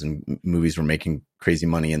cylinders and movies were making crazy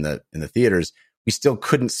money in the theaters, we still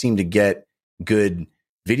couldn't seem to get good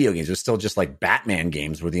video games. It was still just like Batman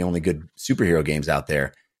games were the only good superhero games out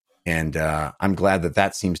there. And I'm glad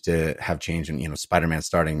that seems to have changed. And Spider-Man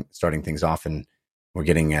starting things off, and we're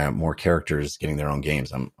getting more characters getting their own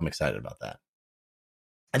games. I'm excited about that.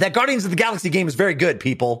 And that Guardians of the Galaxy game is very good,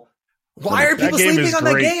 people. Why are people sleeping on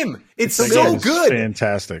that game? It's so good.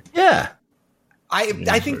 Fantastic. Yeah.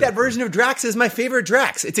 I think that version of Drax is my favorite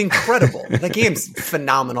Drax. It's incredible. That game's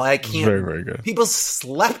phenomenal. I can't. Very, very good. People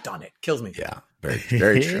slept on it. Kills me. Yeah. Very,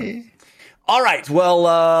 very true. All right.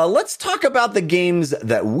 Well, let's talk about the games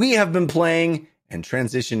that we have been playing and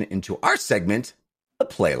transition into our segment, the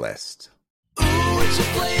playlist. Ooh, what you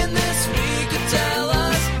playing this week? Tell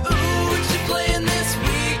us. Ooh, what you playing this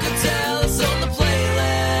week? Tell us on the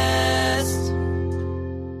playlist.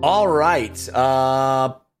 All right.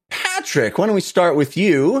 Patrick, why don't we start with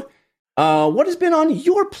you? What has been on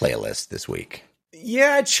your playlist this week?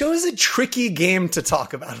 Yeah, I chose a tricky game to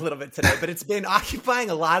talk about a little bit today, but it's been occupying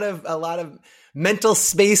a lot of mental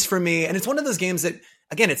space for me. And it's one of those games that,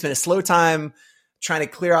 again, it's been a slow time trying to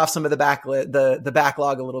clear off some of the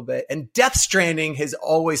backlog a little bit. And Death Stranding has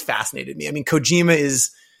always fascinated me. I mean, Kojima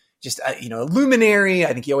is just a luminary.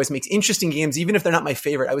 I think he always makes interesting games, even if they're not my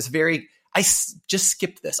favorite. I just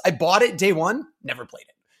skipped this. I bought it day one, never played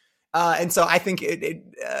it. And so I think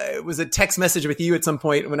it was a text message with you at some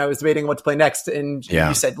point when I was debating what to play next. And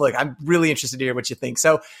you said, look, I'm really interested to hear what you think.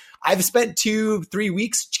 So I've spent 2-3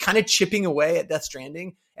 weeks kind of chipping away at Death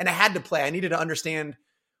Stranding, and I had to play. I needed to understand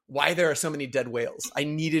why there are so many dead whales. I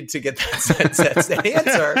needed to get that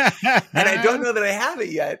answer. And I don't know that I have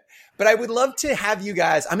it yet, but I would love to have you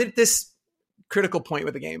guys. I'm at this critical point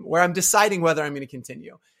with the game where I'm deciding whether I'm going to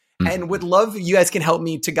continue, and would love you guys can help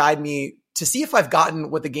me to guide me to see if I've gotten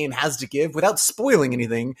what the game has to give without spoiling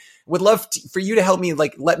anything. Would love for you to help me,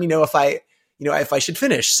 let me know if I should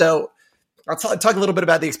finish. So I'll talk a little bit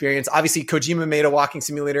about the experience. Obviously, Kojima made a walking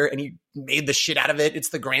simulator, and he made the shit out of it. It's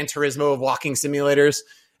the Gran Turismo of walking simulators.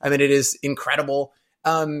 I mean, it is incredible.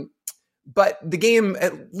 But the game,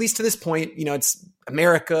 at least to this point, it's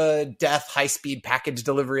America, death, high-speed package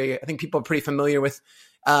delivery. I think people are pretty familiar with,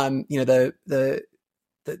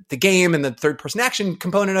 the game and the third-person action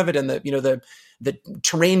component of it, and the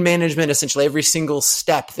terrain management. Essentially, every single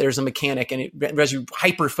step there's a mechanic, and it has you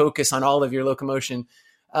hyper focus on all of your locomotion.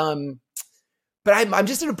 But I'm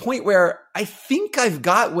just at a point where I think I've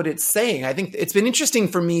got what it's saying. I think it's been interesting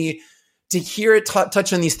for me to hear it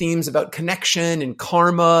touch on these themes about connection and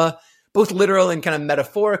karma, both literal and kind of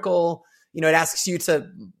metaphorical. It asks you to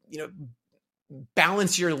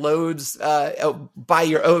balance your loads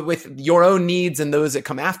with your own needs and those that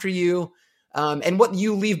come after you. And what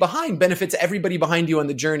you leave behind benefits everybody behind you on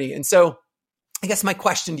the journey. And so I guess my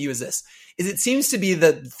question to you is this, it seems to be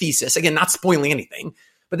the thesis, again, not spoiling anything,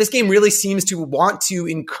 but this game really seems to want to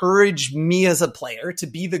encourage me as a player to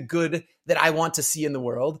be the good that I want to see in the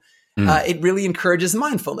world. It really encourages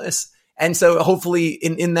mindfulness. And so hopefully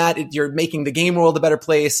in that, you're making the game world a better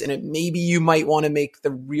place, and maybe you might want to make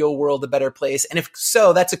the real world a better place. And if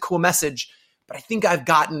so, that's a cool message. But I think I've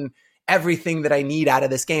gotten everything that I need out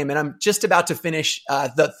of this game. And I'm just about to finish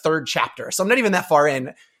the third chapter. So I'm not even that far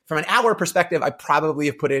in. From an hour perspective, I probably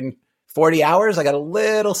have put in 40 hours. I got a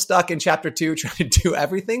little stuck in chapter 2 trying to do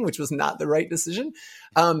everything, which was not the right decision.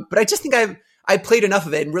 But I just think I played enough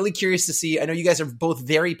of it, and really curious to see. I know you guys are both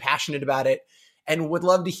very passionate about it, and would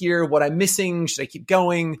love to hear what I'm missing. Should I keep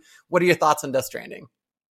going? What are your thoughts on Death Stranding?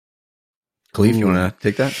 Kahlief, you want to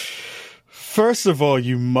take that? First of all,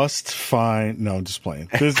 you must find. No, I'm just playing.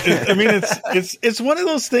 It's one of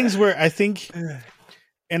those things where I think,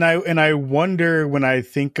 and I wonder when I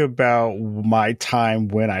think about my time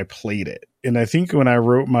when I played it, and I think when I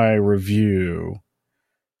wrote my review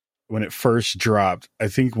when it first dropped, I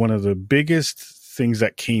think one of the biggest things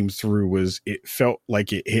that came through was it felt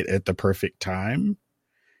like it hit at the perfect time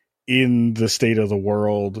in the state of the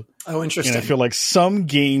world. Oh, interesting. And I feel like some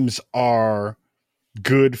games are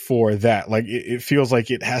good for that. Like it feels like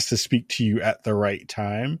it has to speak to you at the right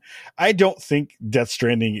time. I don't think Death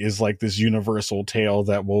Stranding is like this universal tale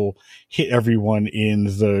that will hit everyone in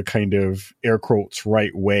the kind of air quotes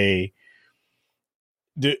right way.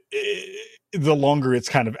 the longer it's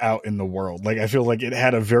kind of out in the world. Like, I feel like it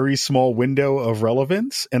had a very small window of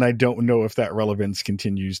relevance, and I don't know if that relevance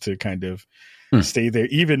continues to kind of stay there,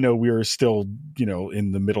 even though we are still,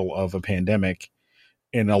 in the middle of a pandemic,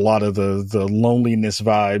 and a lot of the loneliness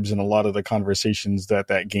vibes and a lot of the conversations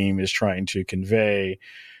that game is trying to convey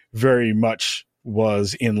very much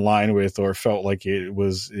was in line with, or felt like it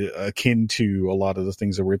was akin to, a lot of the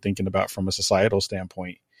things that we're thinking about from a societal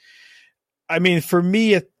standpoint. I mean, for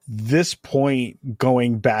me at this point,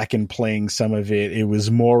 going back and playing some of it, it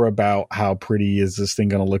was more about how pretty is this thing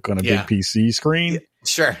going to look on a big PC screen? Yeah,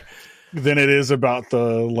 sure. Than it is about the,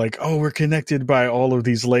 like, oh, we're connected by all of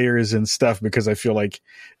these layers and stuff, because I feel like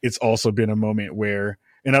it's also been a moment where,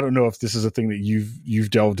 and I don't know if this is a thing that you've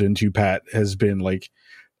delved into, Pat, has been like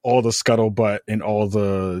all the scuttlebutt and all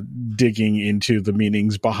the digging into the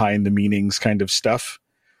meanings behind the meanings kind of stuff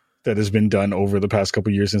that has been done over the past couple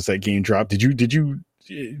of years since that game dropped. Did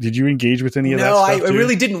you engage with any of that stuff? No, I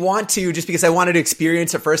really didn't want to, just because I wanted to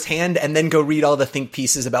experience it firsthand and then go read all the think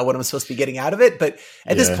pieces about what I'm supposed to be getting out of it. But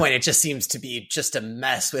at this point, it just seems to be just a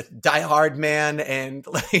mess with Die Hard Man and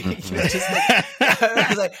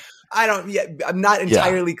I'm not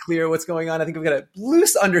entirely clear what's going on. I think I've got a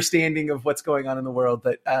loose understanding of what's going on in the world,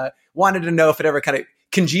 but wanted to know if it ever kind of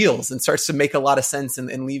congeals and starts to make a lot of sense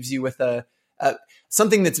and leaves you with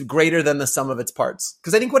something that's greater than the sum of its parts.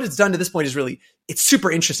 Because I think what it's done to this point is really, it's super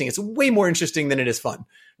interesting. It's way more interesting than it is fun,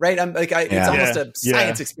 right? It's almost a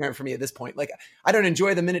science experiment for me at this point. Like, I don't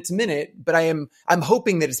enjoy the minute to minute, but I'm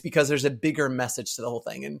hoping that it's because there's a bigger message to the whole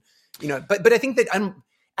thing. And, but I think that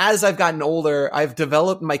as I've gotten older, I've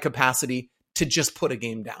developed my capacity to just put a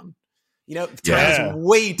game down. Time is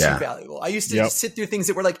way too valuable. I used to sit through things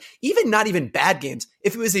that were like, not even bad games.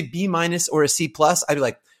 If it was a B- or a C+, I'd be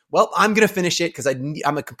like, well, I'm going to finish it because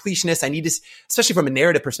I'm a completionist. I need to, especially from a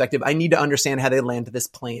narrative perspective, I need to understand how they land this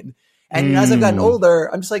plane. And as I've gotten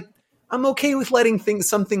older, I'm just like, I'm okay with letting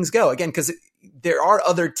some things go again, because there are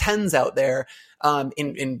other 10s out there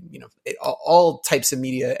in all types of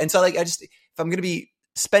media. And so if I'm going to be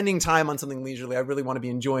spending time on something leisurely, I really want to be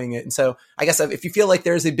enjoying it. And so I guess if you feel like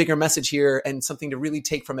there's a bigger message here and something to really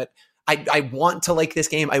take from it, I want to like this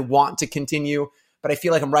game. I want to continue. But I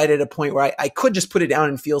feel like I'm right at a point where I could just put it down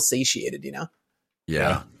and feel satiated,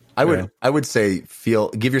 Yeah. I would say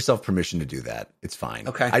give yourself permission to do that. It's fine.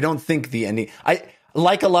 Okay. I don't think the ending, I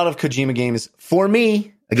like a lot of Kojima games. For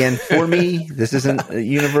me, this isn't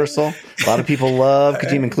universal. A lot of people love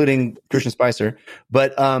Kojima, including Christian Spicer.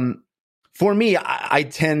 But for me, I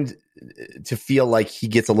tend to feel like he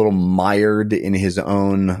gets a little mired in his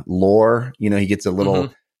own lore. He gets a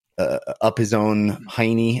little up his own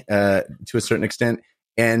hiney to a certain extent,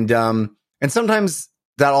 and sometimes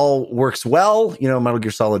that all works well. Metal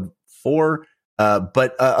Gear Solid 4,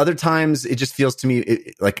 but other times it just feels to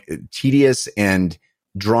me like tedious and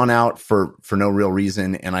drawn out for no real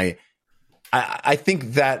reason. And I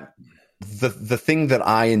think that the thing that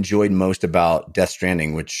I enjoyed most about Death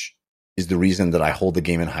Stranding, which is the reason that I hold the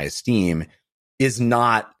game in high esteem, is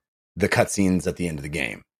not the cutscenes at the end of the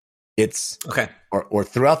game. It's okay, or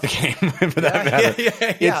throughout the game for that matter.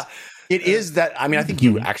 It is that. I mean, I think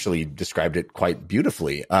you actually described it quite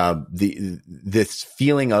beautifully. This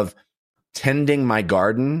feeling of tending my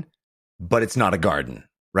garden, but it's not a garden,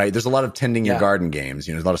 right? There's a lot of tending your garden games.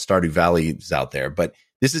 There's a lot of Stardew Valleys out there, but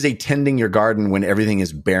this is a tending your garden when everything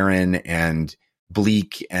is barren and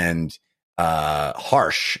bleak and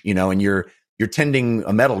harsh. And you're tending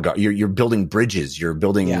a metal garden. You're building bridges. You're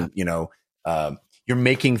building. You're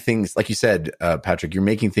making things, like you said, Patrick, you're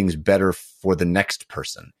making things better for the next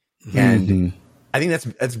person. And I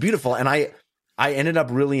think that's beautiful. And I ended up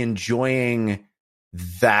really enjoying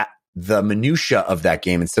the minutia of that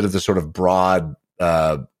game instead of the sort of broad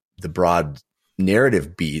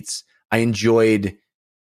narrative beats. I enjoyed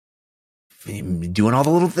doing all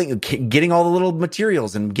the little things, getting all the little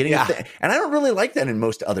materials and getting and I don't really like that in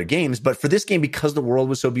most other games. But for this game, because the world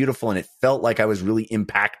was so beautiful and it felt like I was really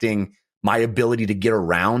impacting my ability to get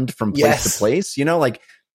around from place to place, like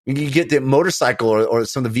you get the motorcycle or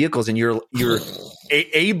some of the vehicles and you're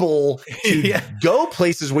able to go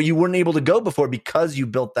places where you weren't able to go before because you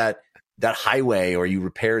built that highway or you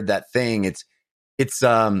repaired that thing. It's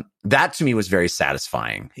that to me was very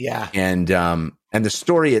satisfying. Yeah. And the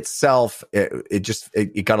story itself,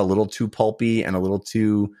 it got a little too pulpy and a little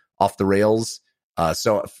too off the rails.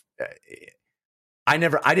 So I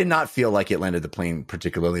did not feel like it landed the plane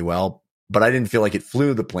particularly well. but I didn't feel like it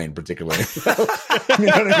flew the plane particularly. You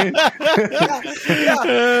know what I mean?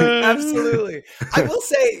 Yeah, absolutely. I will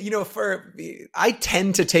say, I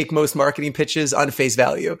tend to take most marketing pitches on face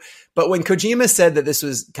value, but when Kojima said that this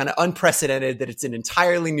was kind of unprecedented, that it's an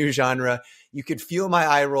entirely new genre, you could feel my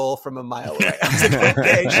eye roll from a mile away. I was like,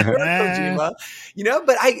 okay, sure, Kojima,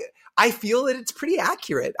 but I feel that it's pretty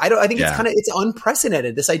accurate. I think it's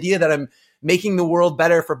unprecedented. This idea that I'm making the world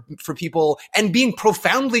better for people and being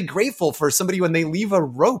profoundly grateful for somebody when they leave a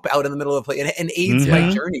rope out in the middle of the play and aids my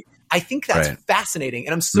journey. I think that's fascinating.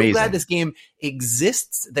 And I'm so glad this game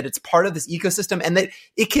exists, that it's part of this ecosystem, and that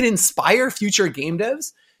it can inspire future game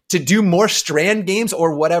devs to do more Strand games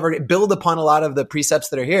or whatever, build upon a lot of the precepts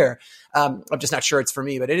that are here. I'm just not sure it's for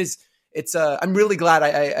me, but I'm really glad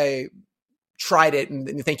I tried it.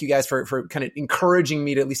 And thank you guys for kind of encouraging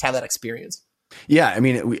me to at least have that experience. Yeah, I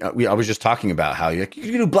mean, I was just talking about how you can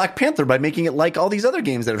do Black Panther by making it like all these other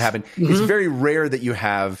games that have happened. Mm-hmm. It's very rare that you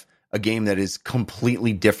have a game that is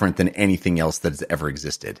completely different than anything else that's ever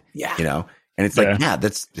existed. Yeah. And it's like,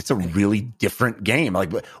 it's a really different game.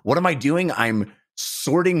 Like, what am I doing? I'm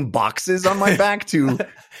sorting boxes on my back to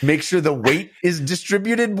make sure the weight is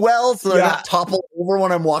distributed well so I don't topple over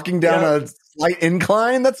when I'm walking down a slight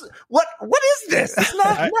incline. That's what is this? It's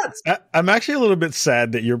not nuts. I'm actually a little bit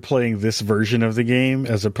sad that you're playing this version of the game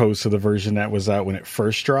as opposed to the version that was out when it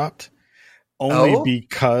first dropped. Only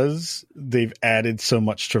because they've added so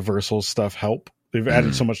much traversal stuff help. They've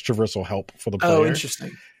added so much traversal help for the player. Oh,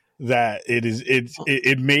 interesting. That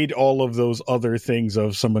it made all of those other things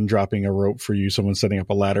of someone dropping a rope for you, someone setting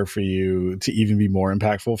up a ladder for you, to even be more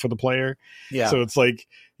impactful for the player. Yeah. So it's like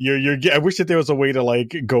I wish that there was a way to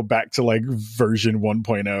like go back to like version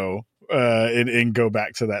 1.0 and go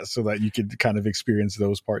back to that so that you could kind of experience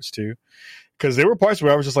those parts too. Because there were parts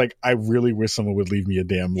where I was just like, I really wish someone would leave me a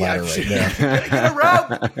damn ladder right now. Get a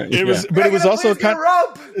rope. It was also kind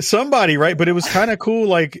of somebody, right? But it was kind of cool.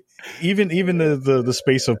 Like even the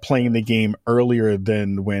space of playing the game earlier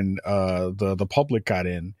than when the public got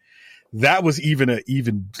in, that was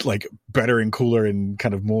even like better and cooler and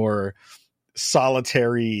kind of more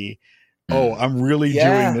solitary. Oh, I'm really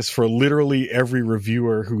doing this for literally every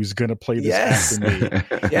reviewer who's going to play this after me.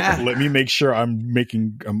 Let me make sure I'm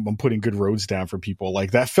putting good roads down for people.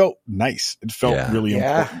 Like that felt nice. It felt really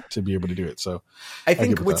important to be able to do it. So I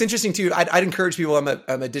think what's interesting too, I'd encourage people, I'm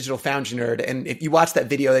a digital foundry nerd. And if you watch that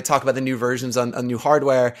video, they talk about the new versions on new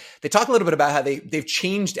hardware. They talk a little bit about how they've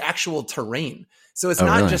changed actual terrain. So it's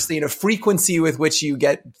not just the frequency with which you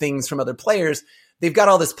get things from other players. They've got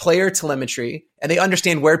all this player telemetry and they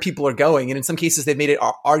understand where people are going. And in some cases, they've made it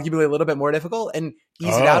arguably a little bit more difficult and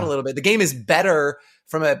ease it out a little bit. The game is better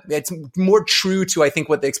it's more true to, I think,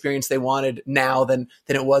 what the experience they wanted now than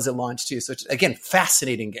it was at launch too. So it's, again,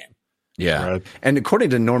 fascinating game. Yeah. Right. And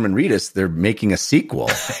according to Norman Reedus, they're making a sequel.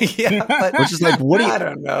 Which is like, I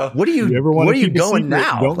don't know. What are you going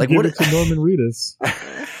now? Don't like, give it to Norman Reedus.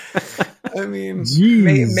 I mean,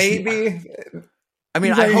 Jeez. maybe. I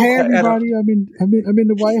mean, like, hey everybody, I'm in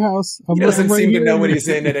the White House. He doesn't seem to know what he's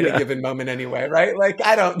in at any given moment anyway, right? Like,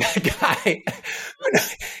 that guy,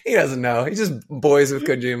 he doesn't know. He's just boys with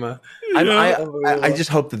Kojima. I just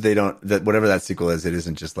hope that that whatever that sequel is, it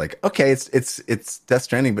isn't just like, okay, it's Death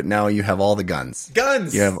Stranding, but now you have all the guns. You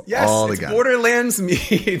have all the guns. Borderlands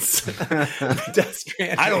meets Death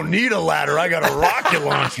Stranding. I don't need a ladder. I got a rocket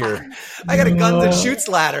launcher. I got a gun that shoots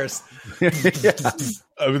ladders.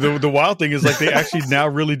 The wild thing is, like, they actually now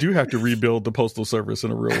really do have to rebuild the postal service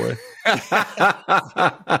in a real way.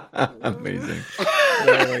 Amazing.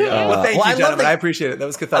 Well, thank you, gentlemen. I appreciate it. That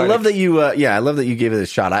was cathartic. I love that you. I love that you gave it a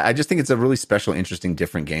shot. I just think it's a really special, interesting,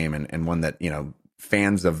 different game, and one that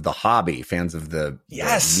fans of the hobby, fans of the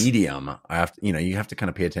medium, you have to kind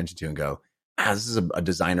of pay attention to and go, this is a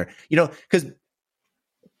designer, because.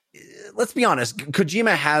 Let's be honest,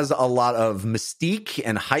 Kojima has a lot of mystique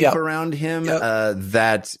and hype around him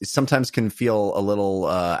that sometimes can feel a little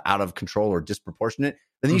out of control or disproportionate.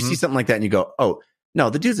 And then you see something like that and you go, oh, no,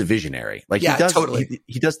 the dude's a visionary. Like, he does totally.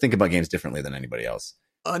 He does think about games differently than anybody else.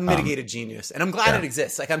 Unmitigated genius. And I'm glad it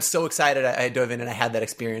exists. Like, I'm so excited I dove in and I had that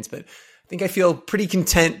experience. But I think I feel pretty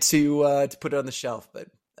content to put it on the shelf. But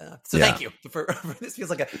thank you for this. Feels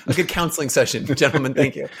like a good counseling session, gentlemen.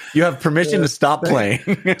 Thank you. You have permission to stop playing.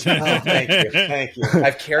 Thank you.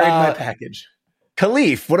 I've carried my package.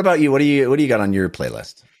 Kahlief, what about you? What do you got on your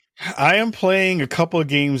playlist? I am playing a couple of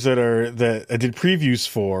games that I did previews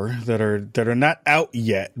for that are not out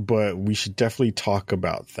yet, but we should definitely talk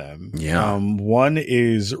about them. Yeah. One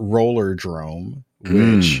is Rollerdrome,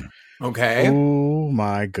 which oh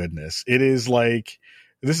my goodness, it is like.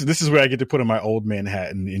 This is where I get to put on my old man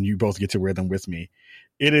hat, and you both get to wear them with me.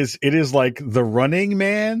 It is like The Running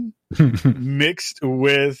Man mixed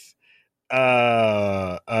with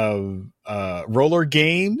roller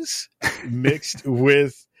games mixed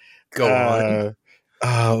with Go on.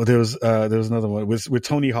 there was another one with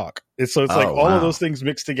Tony Hawk. It's like all of those things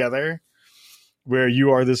mixed together, where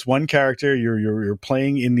you are this one character. You're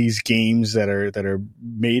playing in these games that are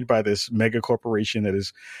made by this mega corporation that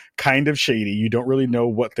is kind of shady. You don't really know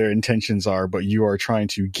what their intentions are, but you are trying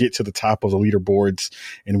to get to the top of the leaderboards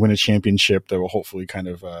and win a championship that will hopefully kind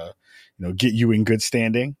of get you in good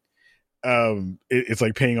standing. It's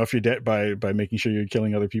like paying off your debt by making sure you're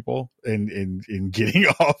killing other people and getting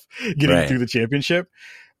through the championship.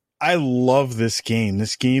 I love this game.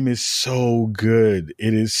 This game is so good.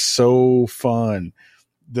 It is so fun.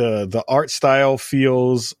 The art style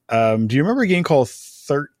feels. Do you remember a game called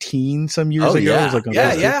 13 some years ago? Yeah. It was like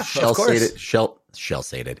Of course.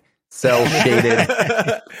 Cell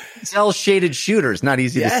shaded shooters. Not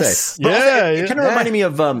easy to say. But also, it kind of reminded me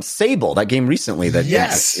of Sable, that game recently.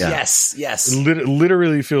 Yes. It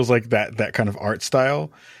literally feels like that kind of art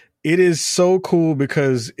style. It is so cool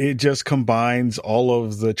because it just combines all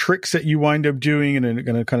of the tricks that you wind up doing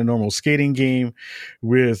in a kind of normal skating game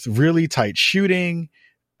with really tight shooting.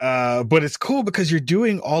 But it's cool because you're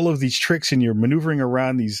doing all of these tricks and you're maneuvering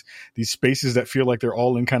around these spaces that feel like they're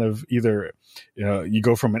all in kind of either, you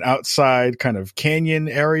go from an outside kind of canyon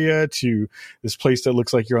area to this place that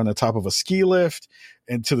looks like you're on the top of a ski lift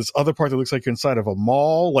and to this other part that looks like you're inside of a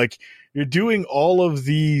mall. Like you're doing all of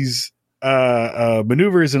these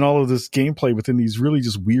maneuvers and all of this gameplay within these really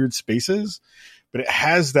just weird spaces, but it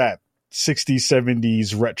has that 60s,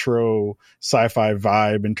 70s retro sci-fi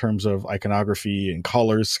vibe in terms of iconography and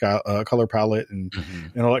colors, color palette and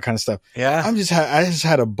all that kind of stuff. Yeah. I just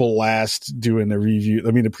had a blast doing the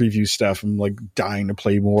preview stuff. I'm like dying to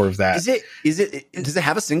play more of that. Does it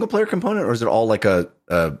have a single player component, or is it all like a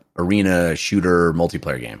arena shooter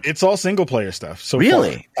multiplayer game? It's all single player stuff. So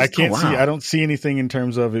really, I don't see anything in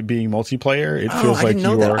terms of it being multiplayer. It feels like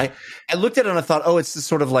you are. I looked at it and I thought, it's just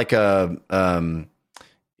sort of like a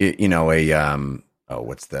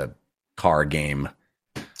what's the car game?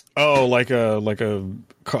 Oh, like a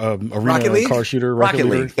arena Rocket League? car shooter. Rocket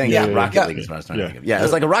League. Thank you. Rocket Yeah. League is what I was trying to think of. Yeah,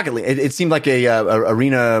 it's like a Rocket League. It seemed like a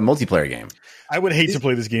arena multiplayer game. I would hate to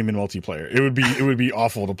play this game in multiplayer. It would be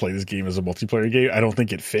awful to play this game as a multiplayer game. I don't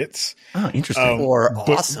think it fits. Oh, interesting. Or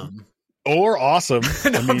awesome.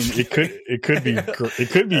 I mean, it could be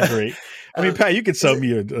great. I mean, Pat, you could sell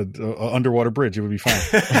me a underwater bridge. It would be fine.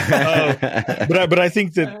 But I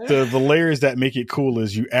think that the layers that make it cool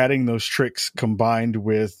is you adding those tricks combined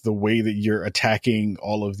with the way that you're attacking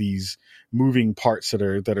all of these moving parts that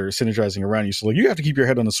are synergizing around you. So like you have to keep your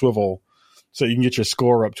head on a swivel so you can get your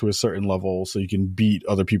score up to a certain level so you can beat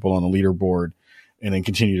other people on the leaderboard and then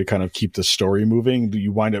continue to kind of keep the story moving.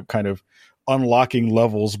 You wind up kind of unlocking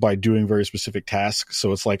levels by doing very specific tasks.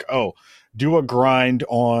 So it's like, do a grind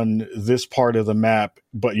on this part of the map,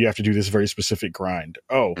 but you have to do this very specific grind.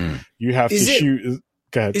 You have to shoot.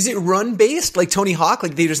 Go ahead. Is it run based like Tony Hawk?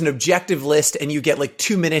 Like there's an objective list and you get like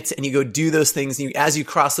 2 minutes and you go do those things. And as you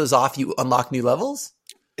cross those off, you unlock new levels?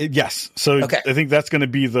 Yes. So I think that's going to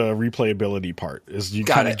be the replayability part is you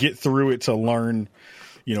kind of get through it to learn,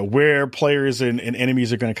 where players and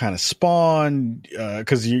enemies are going to kind of spawn.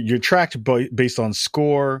 Cause you're tracked based on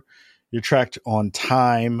score. You're tracked on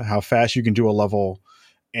time, how fast you can do a level.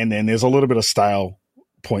 And then there's a little bit of style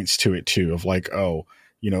points to it too of like,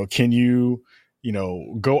 can you,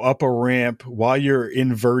 go up a ramp while you're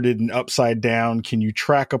inverted and upside down? Can you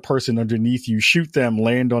track a person underneath you, shoot them,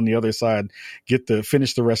 land on the other side,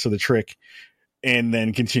 finish the rest of the trick and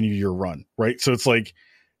then continue your run. Right. So it's like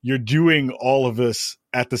you're doing all of this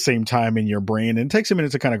at the same time in your brain, and it takes a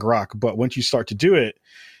minute to kind of grok. But once you start to do it,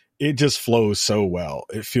 it just flows so well.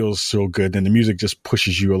 It feels so good. And the music just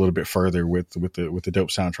pushes you a little bit further with the dope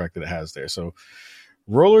soundtrack that it has there. So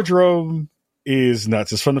Rollerdrome is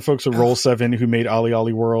nuts. It's from the folks at Roll 7 who made Ollie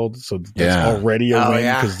Ollie World. So that's already a win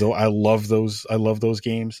because I love those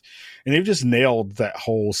games. And they've just nailed that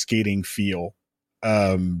whole skating feel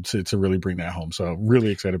to really bring that home. So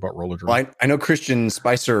really excited about Rollerdrome. Well, I know Christian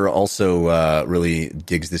Spicer also really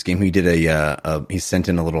digs this game. He did he sent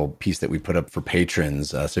in a little piece that we put up for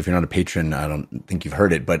patrons. So if you're not a patron, I don't think you've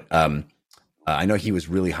heard it, but I know he was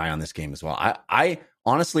really high on this game as well. I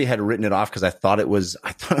honestly had written it off because I thought it was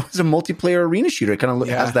a multiplayer arena shooter. It kind of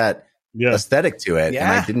has that aesthetic to it, and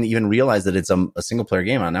I didn't even realize that it's a single player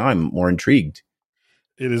game. Now I'm more intrigued.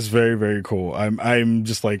 It is very, very cool. I'm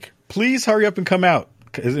just like, please hurry up and come out.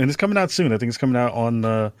 And it's coming out soon. I think it's coming out on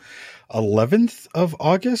the 11th of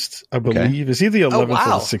August, I believe. It's either the 11th or the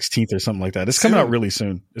 16th or something like that. It's coming out really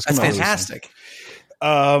soon. That's fantastic.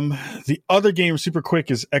 The other game, super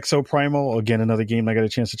quick, is Exoprimal. Again, another game I got a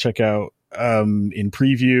chance to check out in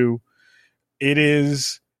preview. It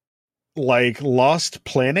is like Lost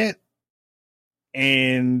Planet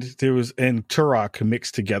and Turok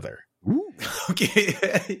mixed together.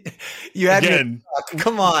 Okay, you had Again, me.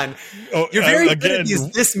 Come on, oh, you're very good again, at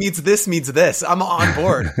these. This means this. I'm on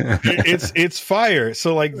board. it's fire.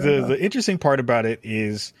 So like the interesting part about it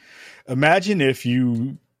is, imagine if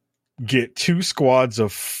you get 2 squads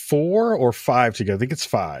of 4 or 5 together. I think it's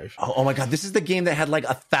 5. Oh my god, this is the game that had like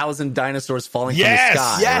 1,000 dinosaurs falling Yes, from the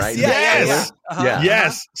sky, yes, right? yes. Yeah.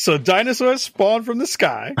 Yes. So dinosaurs spawn from the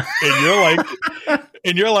sky,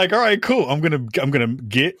 and you're like, all right, cool. I'm gonna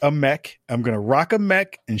get a mech. I'm gonna rock a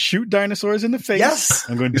mech and shoot dinosaurs in the face. Yes.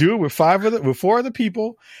 I'm gonna do it with 4 other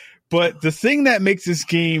people. But the thing that makes this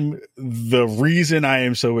game the reason I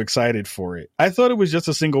am so excited for it, I thought it was just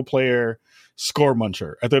a single player score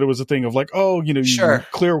muncher. I thought it was a thing of like, oh, you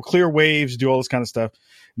clear waves, do all this kind of stuff,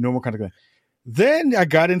 normal kind of thing. Then I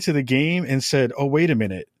got into the game and said, oh, wait a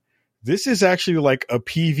minute. This is actually like a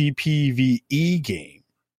PvPvE game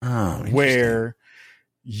where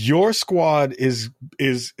your squad is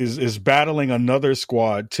battling another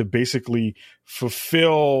squad to basically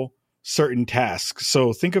fulfill certain tasks.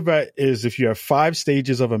 So think of it as if you have 5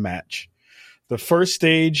 stages of a match. The first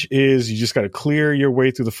stage is you just got to clear your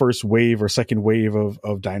way through the first wave or second wave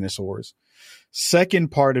of dinosaurs. Second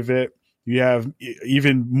part of it, you have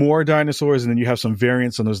even more dinosaurs, and then you have some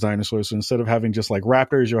variants on those dinosaurs. So instead of having just like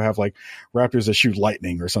raptors, you'll have like raptors that shoot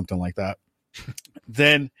lightning or something like that.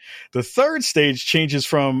 Then the third stage changes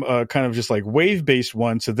from kind of just like wave-based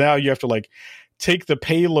one to now you have to like take the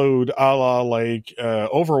payload a la like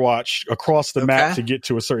Overwatch across the map to get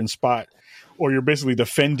to a certain spot. Or you're basically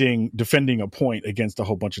defending a point against a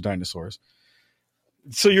whole bunch of dinosaurs.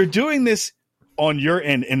 So you're doing this on your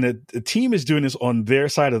end, and the team is doing this on their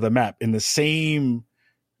side of the map in the same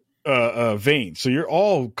vein. So you're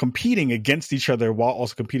all competing against each other while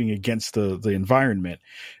also competing against the environment.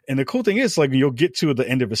 And the cool thing is, like, you'll get to the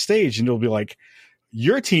end of a stage, and it'll be like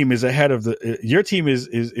your team is ahead of your team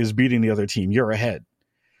is beating the other team. You're ahead.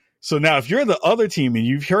 So now if you're the other team and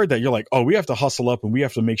you've heard that, you're like, oh, we have to hustle up and we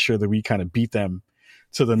have to make sure that we kind of beat them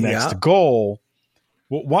to the next goal.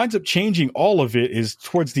 What winds up changing all of it is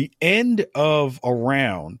towards the end of a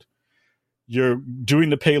round, you're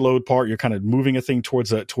doing the payload part. You're kind of moving a thing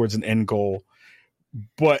towards an end goal,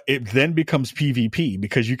 but it then becomes PvP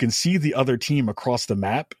because you can see the other team across the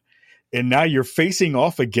map. And now you're facing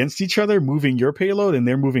off against each other, moving your payload, and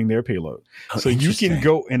they're moving their payload. So you can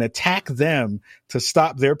go and attack them to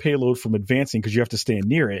stop their payload from advancing because you have to stand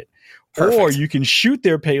near it. Perfect. Or you can shoot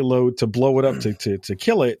their payload to blow it up to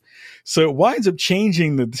kill it. So it winds up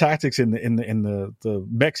changing the tactics in the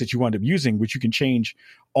mechs that you wind up using, which you can change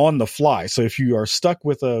on the fly. So if you are stuck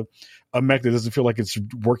with a mech that doesn't feel like it's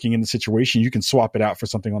working in the situation, you can swap it out for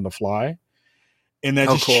something on the fly. And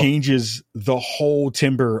that changes the whole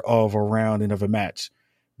timber of a round and of a match,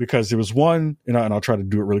 because there was one, and I'll try to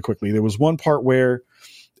do it really quickly. There was one part where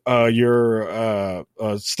your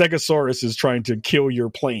Stegosaurus is trying to kill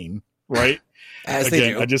your plane, right? As Again,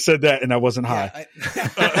 they do. I just said that, and I wasn't high. So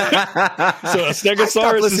a Stegosaurus I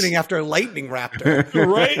stopped listening after a lightning raptor,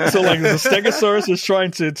 right? So like the Stegosaurus is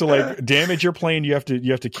trying to like damage your plane. You have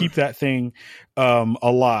to keep that thing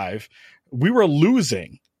alive. We were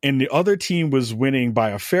losing. And the other team was winning by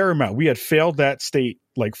a fair amount. We had failed that state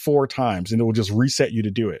like 4 times, and it will just reset you to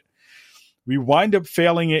do it. We wind up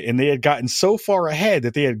failing it, and they had gotten so far ahead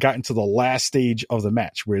that they had gotten to the last stage of the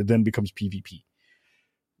match, where it then becomes PvP.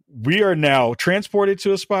 We are now transported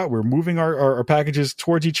to a spot. We're moving our packages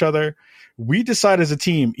towards each other. We decide as a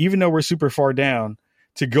team, even though we're super far down,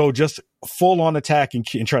 to go just full on attack and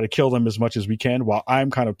try to kill them as much as we can, while I'm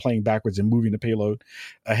kind of playing backwards and moving the payload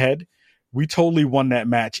ahead. We totally won that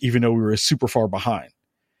match, even though we were super far behind.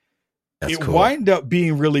 It wound up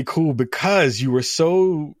being really cool because you were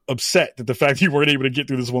so upset that the fact you weren't able to get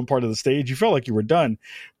through this one part of the stage, you felt like you were done.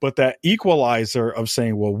 But that equalizer of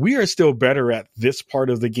saying, well, we are still better at this part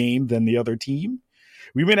of the game than the other team.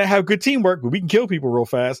 We may not have good teamwork, but we can kill people real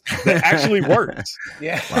fast. That actually worked.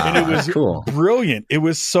 Yeah. Wow, and it was brilliant. It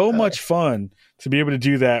was so much fun to be able to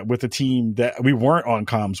do that with a team that we weren't on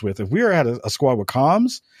comms with. If we were at a squad with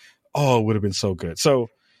comms, it would have been so good. So,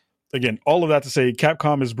 again, all of that to say,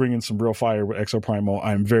 Capcom is bringing some real fire with Exoprimal.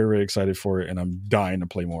 I'm very, very excited for it, and I'm dying to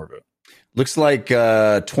play more of it. Looks like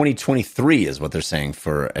 2023 is what they're saying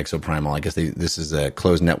for Exoprimal. I guess this is a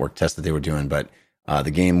closed network test that they were doing, but the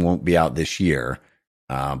game won't be out this year.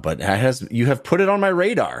 But you have put it on my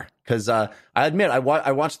radar, because I admit I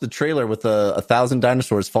watched the trailer with 1,000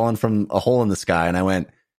 dinosaurs falling from a hole in the sky, and I went,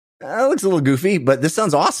 It looks a little goofy, but this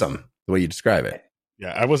sounds awesome the way you describe it.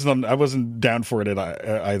 Yeah, I wasn't down for it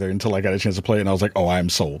either until I got a chance to play it, and I was like, oh, I'm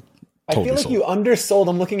sold. I feel like you undersold.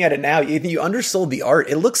 I'm looking at it now. You undersold the art.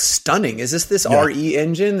 It looks stunning. Is this RE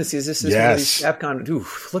engine? Is this one of these Capcom? Ooh,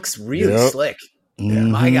 looks really slick. Yeah,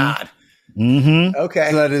 my God. Mm-hmm. Okay,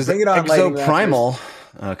 So that is bring it on, Exoprimal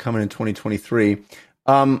coming in 2023.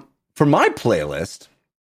 For my playlist,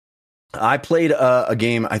 I played a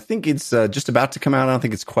game. I think it's just about to come out. I don't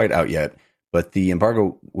think it's quite out yet, but the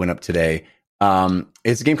embargo went up today.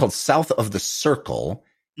 It's a game called South of the Circle.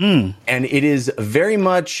 And it is very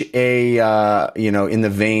much a, in the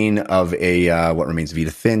vein of a What Remains of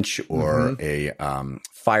Edith Finch or a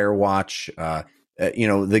Firewatch,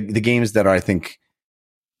 the games that are, I think,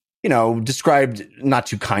 described not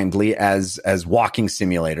too kindly as walking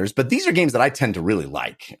simulators. But these are games that I tend to really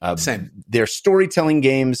like. Same. They're storytelling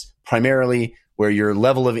games primarily where your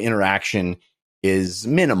level of interaction is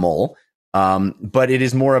minimal. But it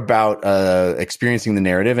is more about experiencing the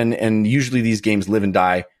narrative, and usually these games live and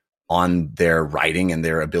die on their writing and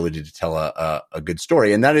their ability to tell a good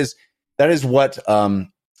story, and that is what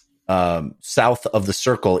South of the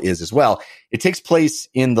Circle is as well. It takes place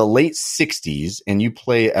in the late 60s, and you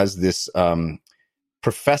play as this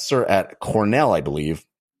professor at Cornell, I believe,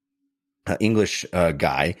 English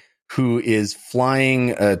guy who is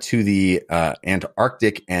flying to the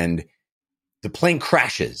Antarctic, and the plane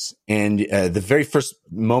crashes, and the very first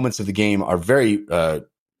moments of the game are very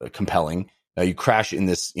compelling. You crash in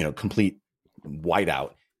this, complete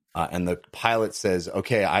whiteout, and the pilot says,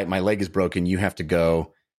 "Okay, my leg is broken. You have to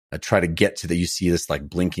go try to get to the." You see this like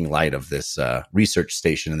blinking light of this research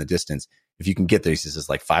station in the distance. If you can get there, he says it's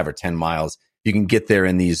like 5 or 10 miles. If you can get there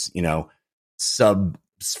in these,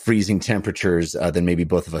 sub-freezing temperatures, then maybe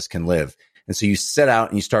both of us can live. And so you set out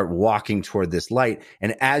and you start walking toward this light.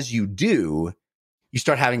 And as you do, you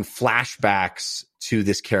start having flashbacks to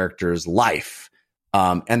this character's life.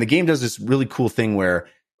 And the game does this really cool thing where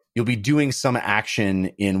you'll be doing some action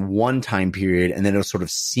in one time period, and then it'll sort of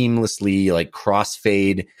seamlessly like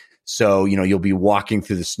crossfade. So, you'll be walking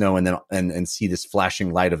through the snow and then and see this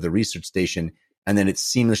flashing light of the research station. And then it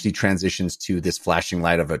seamlessly transitions to this flashing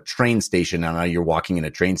light of a train station. And now you're walking in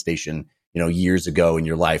a train station, years ago in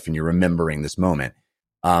your life, and you're remembering this moment.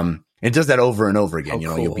 It does that over and over again.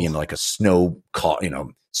 Cool. You'll be in like a snow car,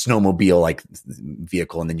 snowmobile like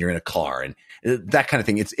vehicle, and then you're in a car and that kind of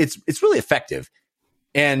thing. It's really effective.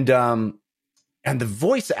 And the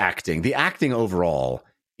voice acting, the acting overall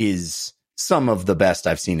is some of the best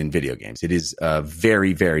I've seen in video games. It is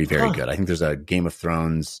very, very, very good. I think there's a Game of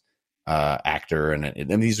Thrones actor,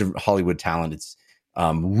 and these are Hollywood talent. It's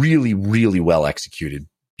really, really well executed,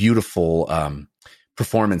 beautiful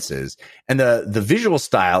performances, and the visual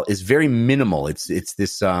style is very minimal. It's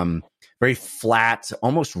this very flat,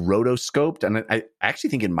 almost rotoscoped, and I actually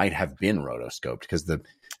think it might have been rotoscoped because the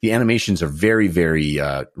animations are very, very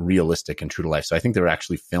realistic and true to life. So I think they were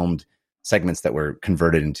actually filmed segments that were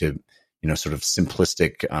converted into sort of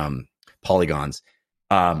simplistic polygons,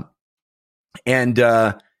 and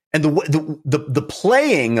the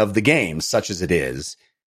playing of the game, such as it is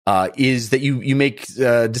that you make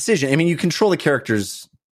a decision. I mean, you control the characters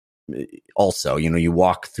also, you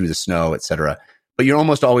walk through the snow, etc. But you're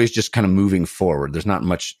almost always just kind of moving forward. There's not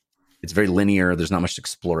much. It's very linear. There's not much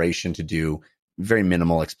exploration to do. Very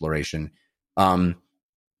minimal exploration.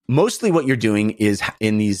 Mostly what you're doing is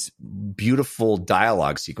in these beautiful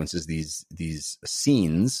dialogue sequences, these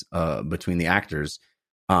scenes between the actors,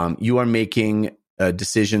 you are making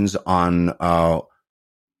decisions on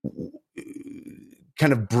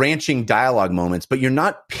kind of branching dialogue moments, but you're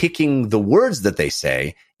not picking the words that they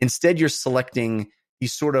say. Instead, you're selecting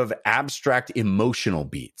these sort of abstract emotional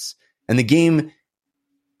beats. And the game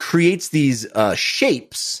creates these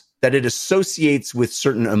shapes that it associates with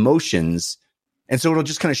certain emotions. And so it'll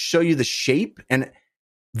just kind of show you the shape. And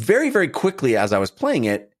very, very quickly, as I was playing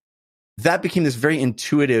it, that became this very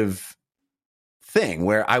intuitive thing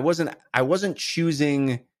where I wasn't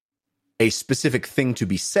choosing a specific thing to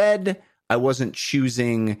be said. I wasn't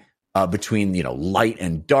choosing between, light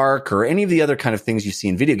and dark or any of the other kind of things you see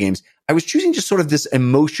in video games. I was choosing just sort of this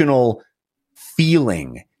emotional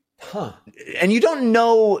feeling. And you don't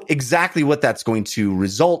know exactly what that's going to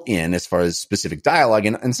result in as far as specific dialogue.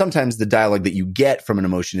 And sometimes the dialogue that you get from an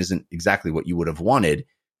emotion isn't exactly what you would have wanted.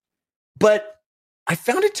 But I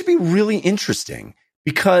found it to be really interesting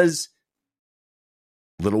because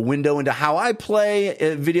little window into how I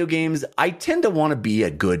play video games. I tend to want to be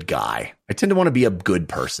a good guy. I tend to want to be a good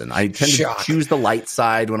person. I tend to choose the light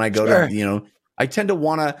side when I go to, I tend to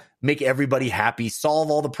want to make everybody happy,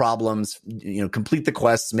 solve all the problems, complete the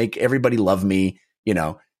quests, make everybody love me,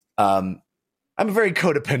 I'm a very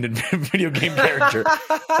codependent video game character. But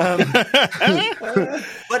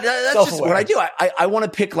that's just what I do. I want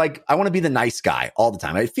to pick, like, I want to be the nice guy all the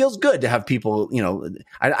time. It feels good to have people,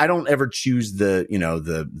 I don't ever choose they'll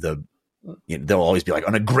always be like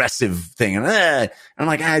an aggressive thing. And I'm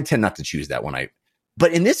like, I tend not to choose that one.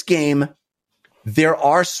 But in this game, there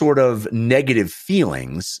are sort of negative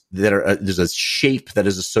feelings that are, there's a shape that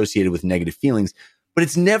is associated with negative feelings, but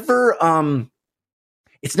it's never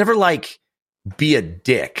like, be a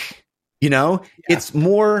dick, It's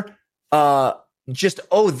more just,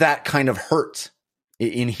 that kind of hurt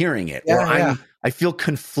in hearing it. Or I feel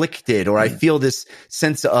conflicted, or I feel this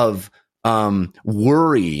sense of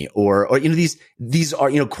worry, or these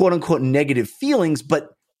are, quote unquote negative feelings,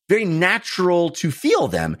 but very natural to feel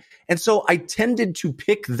them. And so I tended to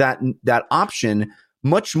pick that option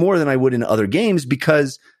much more than I would in other games,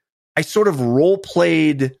 because I sort of role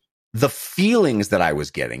played the feelings that I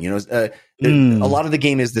was getting. A lot of the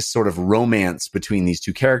game is this sort of romance between these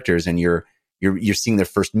two characters, and you're seeing their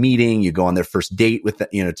first meeting, you go on their first date with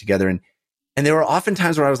together, and there were often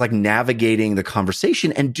times where I was like navigating the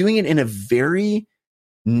conversation and doing it in a very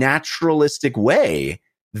naturalistic way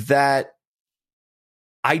that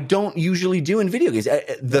I don't usually do in video games.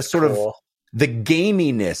 The sort of the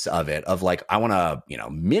gaminess of it, of like, I want to,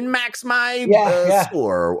 min-max my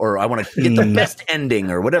score, or I want to get the best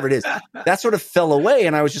ending, or whatever it is. That sort of fell away.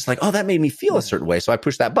 And I was just like, oh, that made me feel a certain way. So I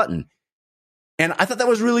pushed that button. And I thought that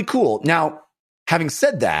was really cool. Now, having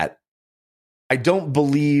said that, I don't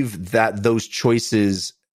believe that those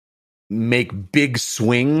choices make big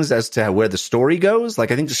swings as to where the story goes.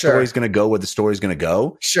 Like, I think the story is going to go where the story is going to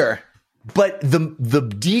go. Sure. But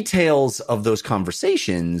the details of those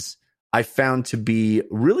conversations I found to be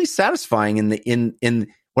really satisfying in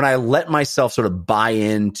when I let myself sort of buy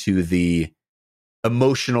into the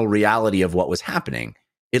emotional reality of what was happening.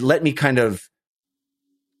 It let me kind of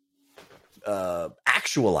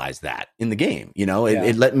actualize that in the game.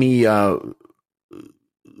 It let me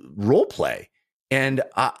role play. And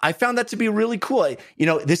I found that to be really cool.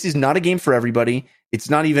 This is not a game for everybody. It's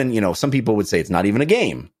not even, some people would say it's not even a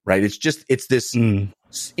game, right? It's this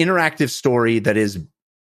interactive story that is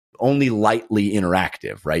only lightly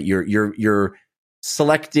interactive, right? You're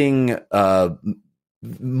selecting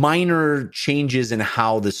minor changes in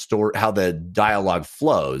how the dialogue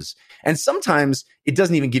flows. And sometimes it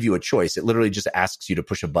doesn't even give you a choice. It literally just asks you to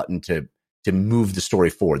push a button to move the story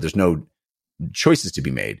forward. There's no choices to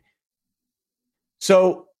be made.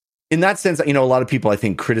 So in that sense, a lot of people, I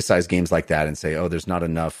think, criticize games like that and say, oh, there's not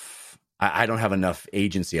enough. I don't have enough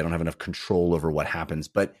agency. I don't have enough control over what happens.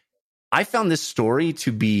 But I found this story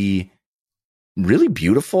to be really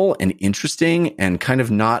beautiful and interesting, and kind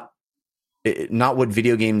of not what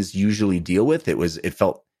video games usually deal with. It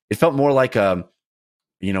felt more like an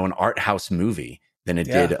art house movie than it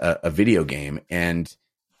did a video game. And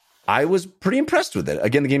I was pretty impressed with it.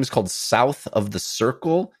 Again, the game is called South of the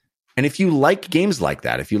Circle. And if you like games like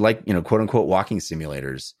that, if you like, quote unquote walking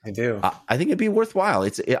simulators, I do. I think it'd be worthwhile.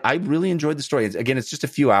 I really enjoyed the story. It's just a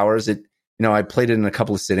few hours. I played it in a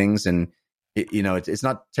couple of sittings, and it's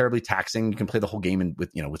not terribly taxing. You can play the whole game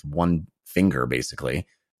with one finger, basically.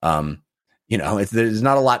 There's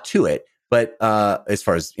not a lot to it, but as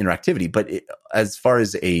far as interactivity, but as far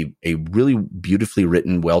as a really beautifully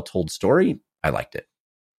written, well told story, I liked it.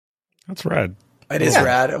 That's rad. It is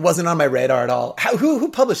rad. It wasn't on my radar at all.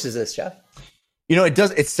 Who publishes this, Jeff? It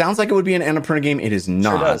does. It sounds like it would be an Annapurna game. It is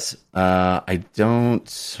not. Sure does. I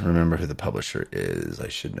don't remember who the publisher is. I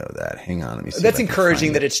should know that. Hang on. Let me see. That's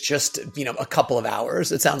encouraging that it's just, a couple of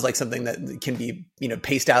hours. It sounds like something that can be,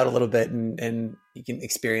 paced out a little bit, and you can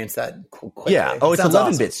experience that quickly. Yeah. Oh, it's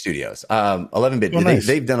 11-bit studios. 11-bit. Nice.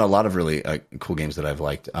 They've done a lot of really cool games that I've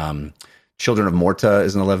liked. Children of Morta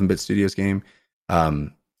is an 11-bit studios game.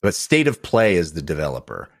 But State of Play is the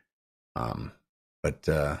developer.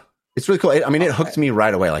 It's really cool. It hooked me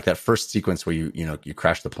right away. Like that first sequence where you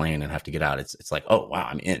crash the plane and have to get out. It's like, oh wow,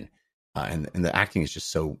 I'm in. And the acting is just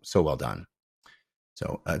so well done.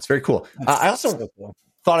 So it's very cool. I also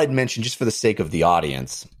thought I'd mention, just for the sake of the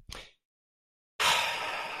audience,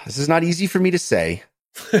 this is not easy for me to say.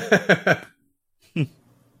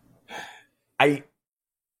 I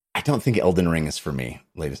don't think Elden Ring is for me,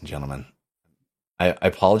 ladies and gentlemen. I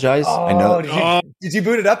apologize. Oh, I know. Did you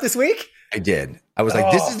boot it up this week? I did. I was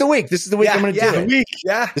like, this is the week. This is the week I'm going to do it.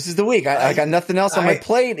 Yeah. This is the week. I got nothing else on my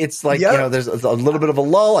plate. It's like, there's a little bit of a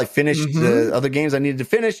lull. I finished the other games I needed to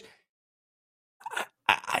finish.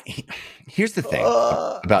 here's the thing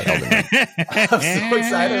about Elden Ring. I'm so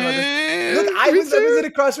excited about this. Look, I was at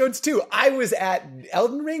a crossroads too. I was at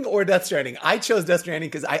Elden Ring or Death Stranding. I chose Death Stranding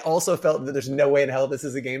because I also felt that there's no way in hell this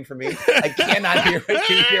is a game for me. I cannot hear what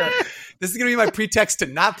you hear. This is going to be my pretext to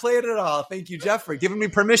not play it at all. Thank you, Jeff, for giving me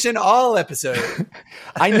permission all episode.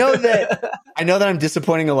 I know that I'm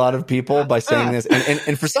disappointing a lot of people by saying this,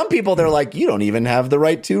 and for some people, they're like, you don't even have the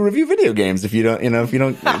right to review video games if you don't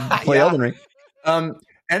play Elden Ring. And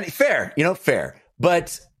fair,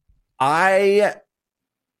 but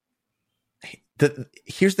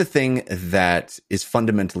here's the thing that is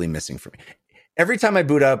fundamentally missing for me. Every time I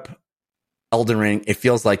boot up Elden Ring, it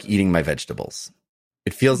feels like eating my vegetables.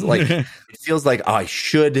 It feels like oh, I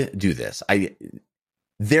should do this.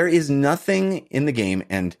 There is nothing in the game,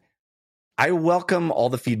 and I welcome all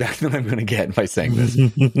the feedback that I'm going to get by saying this.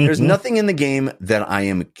 There's nothing in the game that I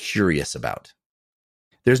am curious about.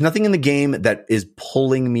 There's nothing in the game that is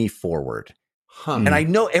pulling me forward. And I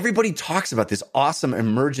know everybody talks about this awesome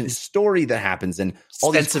emergent story that happens and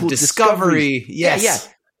all this cool discovery. Yes.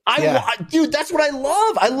 Yeah. Dude, that's what I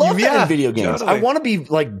love. I love that in video games. Totally. I want to be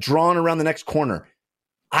like drawn around the next corner.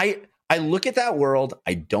 I look at that world.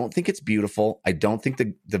 I don't think it's beautiful. I don't think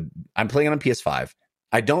I'm playing it on PS5.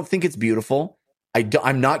 I don't think it's beautiful.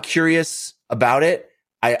 I'm not curious about it.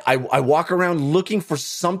 I walk around looking for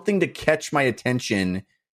something to catch my attention.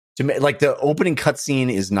 Like the opening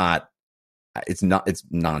cutscene is not. It's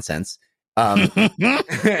nonsense. And that's fine.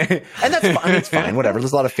 I mean, it's fine. Whatever.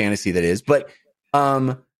 There's a lot of fantasy that is, but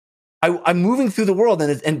I'm moving through the world,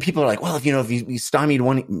 and people are like, well, if you stymied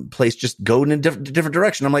one place, just go in a different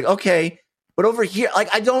direction. I'm like, okay, but over here, like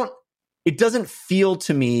it doesn't feel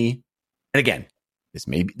to me. And again, this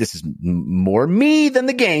is more me than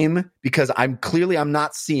the game because I'm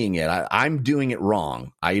not seeing it. I'm doing it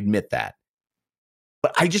wrong. I admit that,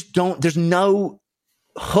 but I just don't. There's no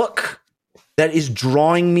hook that is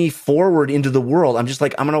drawing me forward into the world. I'm just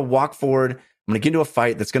like, I'm going to walk forward. I'm going to get into a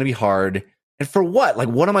fight that's going to be hard. And for what? Like,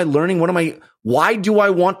 what am I learning? Why do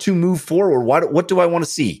I want to move forward? What do I want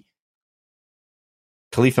to see?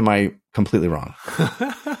 Kahlief, am I completely wrong?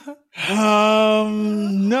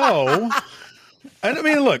 No. I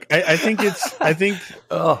mean, look, I think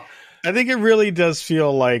it really does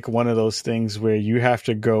feel like one of those things where you have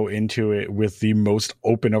to go into it with the most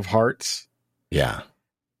open of hearts. Yeah.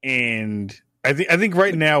 And I think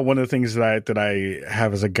right now, one of the things that I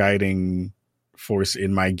have as a guiding force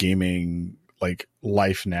in my gaming like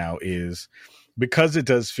life now is because it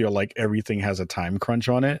does feel like everything has a time crunch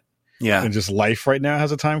on it. Yeah. And just life right now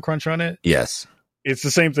has a time crunch on it. Yes. It's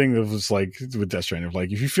the same thing that was like with Death Stranding.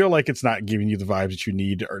 Like, if you feel like it's not giving you the vibes that you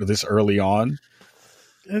need this early on,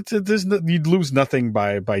 you'd lose nothing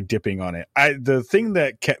by dipping on it. The thing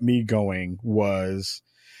that kept me going was,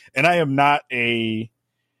 and I am not a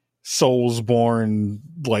Soulsborne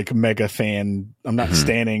like mega fan. I'm not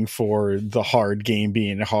standing for the hard game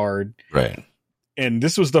being hard. Right. And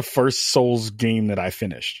this was the first Souls game that I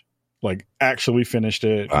finished. Like, actually finished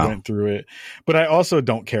it, went through it. But I also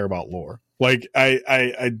don't care about lore. Like, I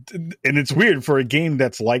and it's weird for a game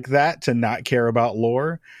that's like that to not care about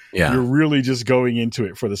lore. Yeah. You're really just going into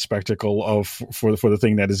it for the spectacle of for the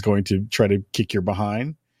thing that is going to try to kick your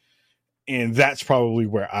behind. And that's probably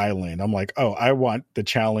where I land. I'm like, oh, I want the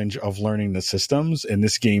challenge of learning the systems. And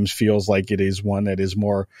this game feels like it is one that is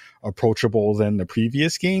more approachable than the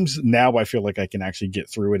previous games. Now I feel like I can actually get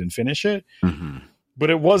through it and finish it. Mm-hmm.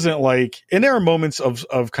 But it wasn't like, and there are moments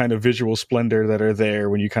of kind of visual splendor that are there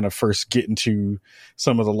when you kind of first get into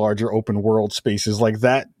some of the larger open world spaces. Like,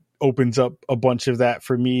 that opens up a bunch of that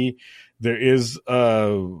for me. There is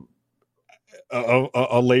a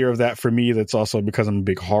layer of that for me that's also because I'm a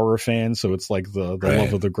big horror fan, so it's like the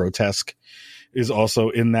love of the grotesque is also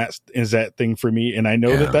in that thing for me, and I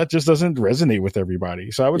know that just doesn't resonate with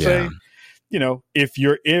everybody. So I would say, if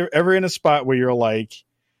you're ever in a spot where you're like,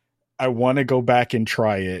 I want to go back and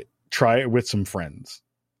try it with some friends.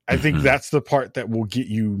 I think that's the part that will get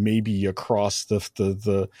you maybe across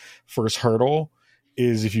the first hurdle,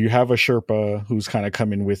 is if you have a Sherpa who's kind of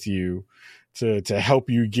coming with you to help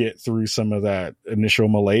you get through some of that initial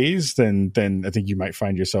malaise, then I think you might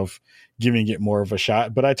find yourself giving it more of a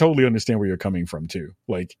shot. But I totally understand where you're coming from too.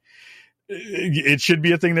 Like, it should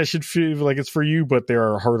be a thing that should feel like it's for you, but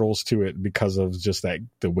there are hurdles to it because of just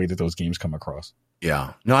the way that those games come across.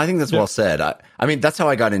 Yeah. No, I think that's well said. I mean, that's how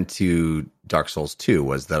I got into Dark Souls 2,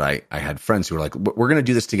 was that I had friends who were like, we're going to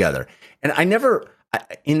do this together. And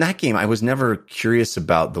in that game, I was never curious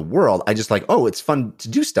about the world. I just like, oh, it's fun to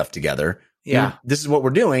do stuff together. Yeah. This is what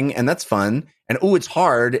we're doing, and that's fun. And oh, it's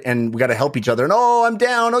hard, and we got to help each other. And oh, I'm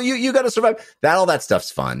down. Oh, you got to survive. All that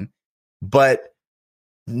stuff's fun. But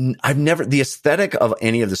I've never, the aesthetic of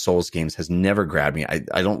any of the Souls games has never grabbed me.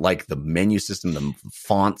 I don't like the menu system, the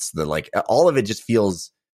fonts, all of it just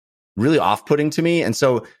feels really off-putting to me. And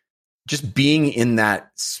so just being in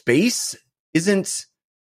that space isn't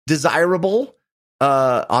desirable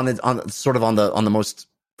on the most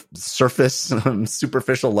surface,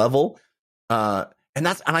 superficial level. And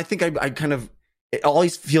I think I kind of, it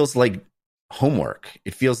always feels like homework.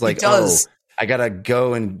 It feels like, I gotta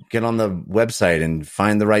go and get on the website and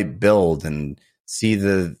find the right build and see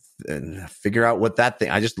figure out what that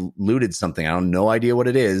thing. I just looted something. I have no idea what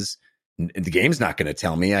it is. The game's not going to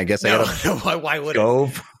tell me. I guess I gotta why would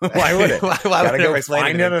go. Why would it? why gotta would go it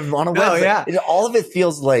find it on a website. All of it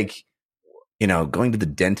feels like, going to the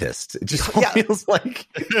dentist. It just feels like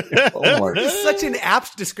homework. It's such an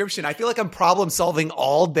apt description. I feel like I'm problem solving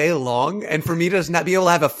all day long, and for me to not be able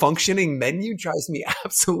to have a functioning menu drives me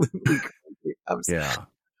absolutely crazy.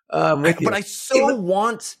 But I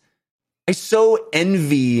so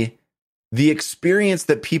envy the experience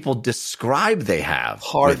that people describe they have.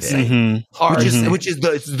 Hard, which is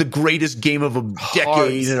the greatest game of a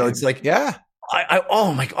decade. It's like,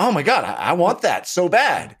 oh my God, I want that so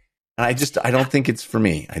bad. And I don't think it's for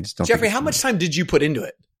me. I just don't. Jeffrey, how much time did you put into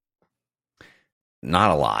it?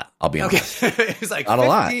 Not a lot. I'll be honest. It was like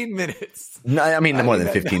not 15 minutes. No, I mean, more than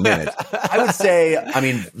 15 minutes. I would say,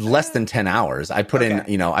 less than 10 hours. I put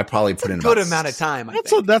in, I probably put in a good amount of time.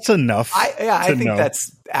 That's enough. I think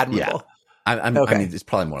that's admirable. Yeah. I mean, it's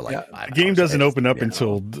probably more like 5 The game doesn't open up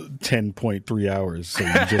until 10.3 hours, so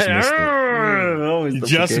you just missed it. You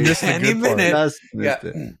just missed the good part. Just missed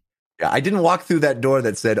it. Yeah, I didn't walk through that door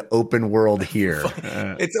that said "Open World" here.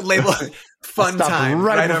 It's a label. Fun time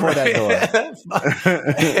right before that door.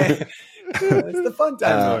 It's the fun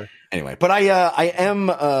time door. Anyway, but I am.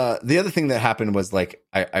 The other thing that happened was like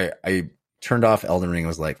I turned off Elden Ring. And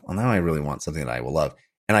was like, well, now I really want something that I will love,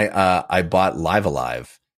 and I bought Live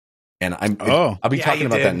Alive, and I'll be talking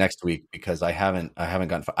about that next week because I haven't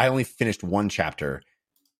gotten. I only finished one chapter.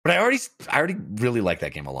 But I already really like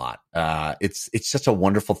that game a lot. It's such a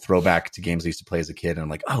wonderful throwback to games I used to play as a kid. And I'm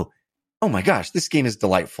like, oh my gosh, this game is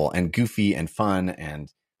delightful and goofy and fun.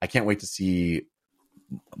 And I can't wait to see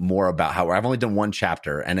more about how I've only done one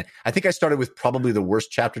chapter. And I think I started with probably the worst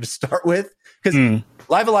chapter to start with because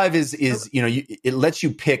Live Alive is it lets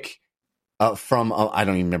you pick from I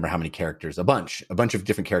don't even remember how many characters, a bunch of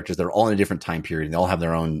different characters that are all in a different time period. And they all have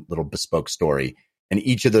their own little bespoke story. And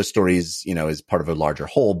each of those stories, is part of a larger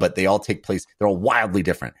whole, but they all take place. They're all wildly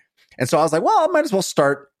different. And so I was like, well, I might as well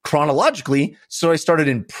start chronologically. So I started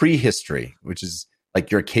in prehistory, which is like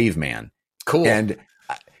you're a caveman. Cool. And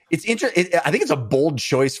it's interesting. I think it's a bold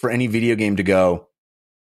choice for any video game to go,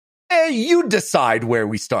 you decide where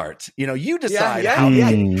we start. You decide.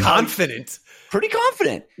 Confident. Pretty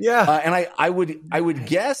confident. Yeah. And I would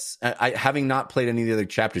guess, having not played any of the other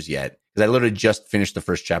chapters yet, because I literally just finished the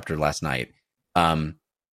first chapter last night.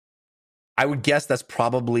 I would guess that's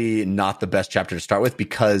probably not the best chapter to start with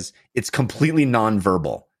because it's completely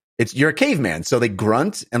nonverbal. You're a caveman, so they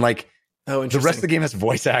grunt and the rest of the game has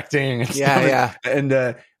voice acting. And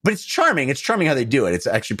but it's charming. It's charming how they do it. It's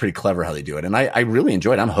actually pretty clever how they do it, and I really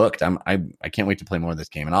enjoy it. I'm hooked. I can't wait to play more of this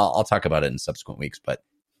game, and I'll talk about it in subsequent weeks. But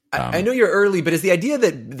I know you're early, but is the idea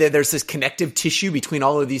that there's this connective tissue between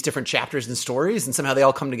all of these different chapters and stories, and somehow they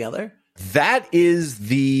all come together? That is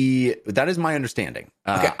my understanding.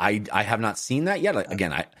 I have not seen that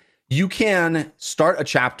yet. You can start a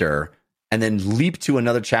chapter and then leap to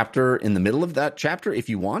another chapter in the middle of that chapter if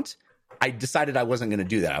you want. I decided I wasn't going to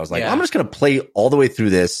do that. I was like, I'm just going to play all the way through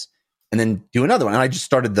this and then do another one. And I just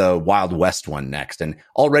started the Wild West one next. And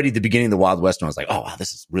already at the beginning of the Wild West one, I was like, oh, wow,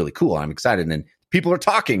 this is really cool. I'm excited. And people are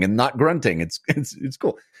talking and not grunting. It's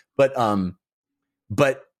cool. But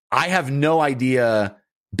I have no idea.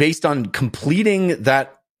 Based on completing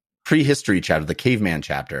that prehistory chapter, the caveman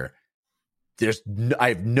chapter, I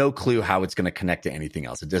have no clue how it's going to connect to anything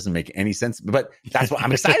else. It doesn't make any sense, but that's what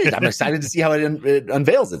I'm excited. I'm excited to see how it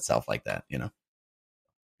unveils itself like that.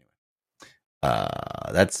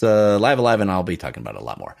 That's Live Alive, and I'll be talking about it a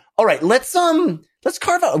lot more. All right, let's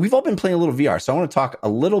carve out. We've all been playing a little VR, so I want to talk a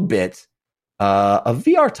little bit of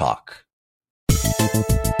VR talk.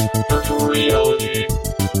 Virtual reality.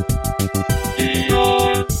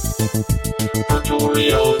 Virtual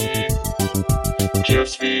reality.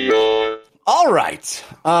 Just VR. All right.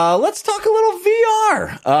 Let's talk a little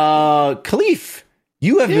VR. Kahlief,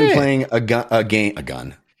 you have been playing a gun. I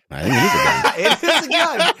think it is a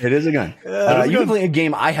gun. It is a gun. You've been playing a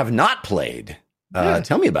game I have not played.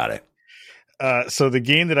 Tell me about it. So the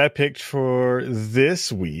game that I picked for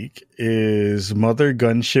this week is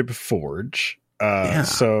Mothergunship Forge.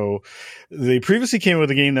 So they previously came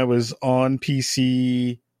with a game that was on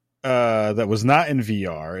PC that was not in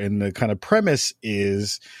VR, and the kind of premise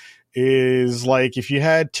is like if you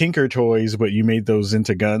had Tinker Toys, but you made those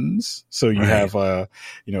into guns. So you have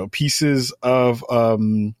pieces of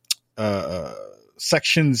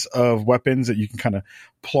sections of weapons that you can kind of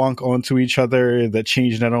plonk onto each other that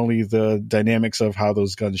change not only the dynamics of how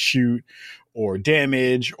those guns shoot or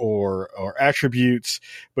damage or attributes,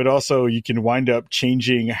 but also you can wind up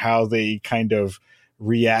changing how they kind of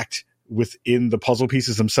react within the puzzle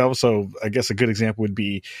pieces themselves. So I guess a good example would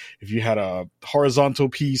be if you had a horizontal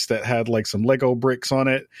piece that had like some Lego bricks on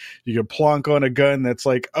it, you could plonk on a gun that's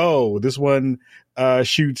like, oh, this one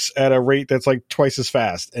shoots at a rate that's like twice as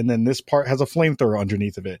fast. And then this part has a flamethrower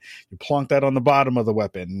underneath of it. You plonk that on the bottom of the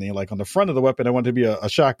weapon. And then like on the front of the weapon, I want it to be a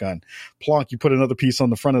shotgun. Plonk, you put another piece on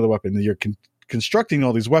the front of the weapon. And you're constructing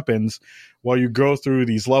all these weapons while you go through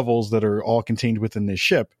these levels that are all contained within this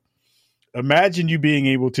ship. Imagine you being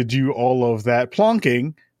able to do all of that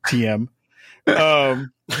plonking, TM,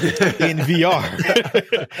 in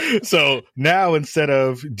VR. So now instead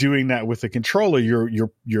of doing that with a controller, you're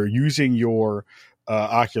using your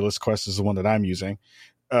Oculus Quest is the one that I'm using,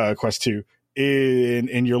 Quest 2,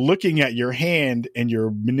 and you're looking at your hand and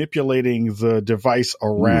you're manipulating the device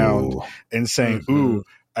around and saying, "Ooh,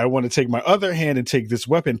 I want to take my other hand and take this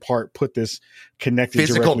weapon part, put this connected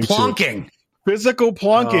Physical directly plonking. Physical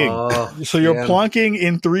plonking. So you're plonking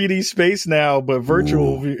in 3D space now, but in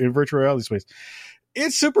virtual reality space.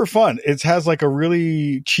 It's super fun. It has like a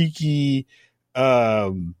really cheeky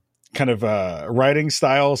kind of writing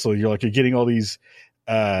style. So you're getting all these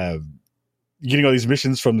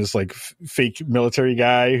missions from this like fake military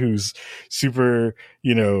guy who's super,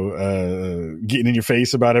 getting in your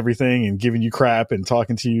face about everything and giving you crap and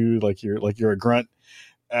talking to you like you're a grunt.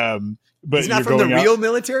 But he's not from the real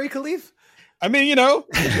military, Kahlief? I mean,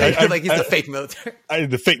 like he's the fake military.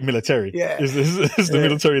 The fake military. Yeah. Is the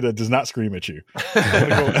military that does not scream at you.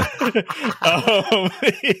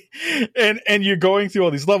 And you're going through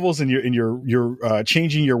all these levels and you're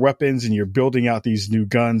changing your weapons and you're building out these new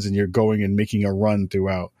guns and you're going and making a run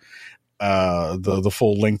throughout the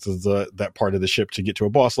full length of that part of the ship to get to a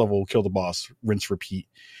boss level, kill the boss, rinse, repeat.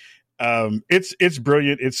 It's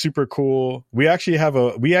brilliant. It's super cool. We actually have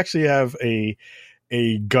a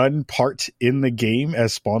gun part in the game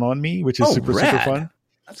as Spawn on Me, which is super fun.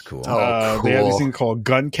 That's cool. Cool. They have this thing called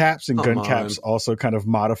gun caps, and gun caps also kind of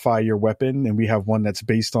modify your weapon. And we have one that's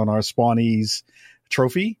based on our Spawnies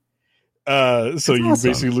trophy. So you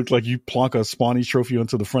basically look like you plonk a Spawnies trophy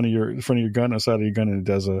onto the front of your gun, outside of your gun, and it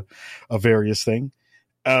does a various thing.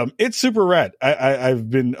 It's super rad. I've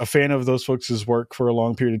been a fan of those folks' work for a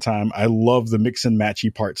long period of time. I love the mix and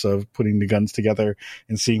matchy parts of putting the guns together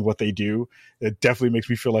and seeing what they do. It definitely makes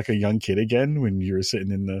me feel like a young kid again when you're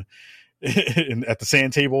sitting at the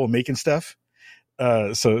sand table and making stuff.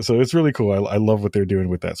 So it's really cool. I love what they're doing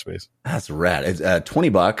with that space. That's rad. It's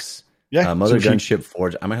 $20. Yeah, Mothergunship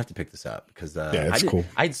Forge. I might have to pick this up because it's cool.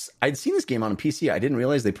 I'd seen this game on a PC. I didn't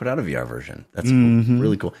realize they put out a VR version. That's cool.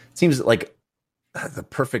 Really cool. It seems like the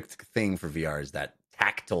perfect thing for VR is that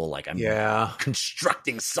tactile, like I'm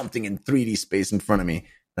constructing something in 3D space in front of me.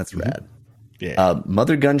 That's rad. Yeah.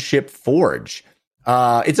 Mothergunship Forge.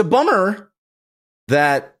 It's a bummer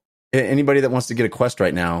that anybody that wants to get a Quest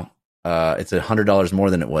right now, it's $100 more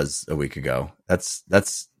than it was a week ago. That's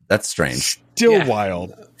strange. Still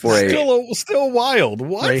wild. Still wild.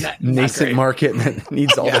 What? Nascent market that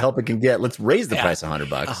needs all the help it can get. Let's raise the price $100.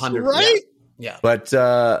 $100, right? Yeah. But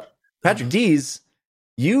Patrick Dees,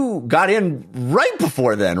 you got in right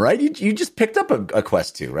before then, right? You just picked up a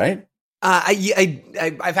Quest 2, right?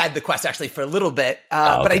 I've had the Quest actually for a little bit,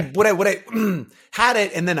 but I had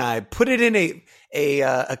it and then I put it in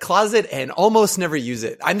a closet and almost never use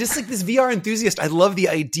it. I'm just like this VR enthusiast. I love the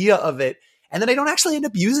idea of it, and then I don't actually end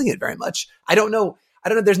up using it very much. I don't know.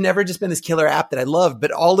 There's never just been this killer app that I love,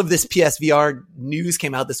 but all of this PSVR news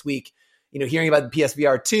came out this week. Hearing about the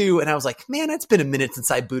PSVR 2, and I was like, man, it's been a minute since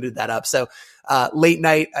I booted that up. So late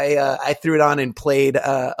night, I threw it on and played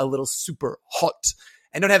a little Super Hot.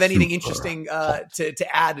 I don't have anything interesting to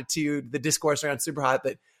add to the discourse around Super Hot,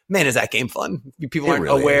 but man, is that game fun? People aren't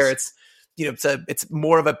really aware. Is. It's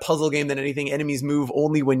more of a puzzle game than anything. Enemies move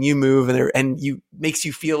only when you move, and you makes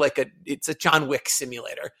you feel like it's a John Wick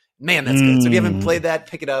simulator. Man, that's good. So if you haven't played that,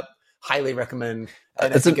 pick it up. Highly recommend.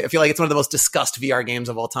 And I feel like it's one of the most discussed VR games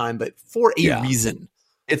of all time, but for a reason.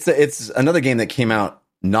 It's another game that came out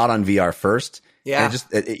not on VR first. Yeah. And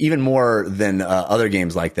just even more than other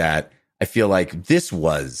games like that. I feel like this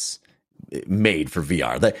was made for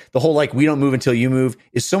VR. The whole we don't move until you move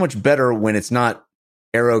is so much better when it's not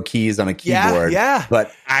arrow keys on a keyboard. Yeah.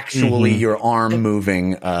 But actually your arm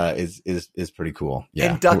moving is pretty cool.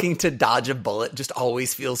 Yeah. And ducking to dodge a bullet just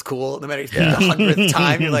always feels cool. No matter if it's the 100th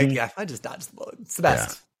time, you're like, yeah, I just dodged the bullet. It's the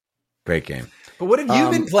best. Yeah. Great game. But what have you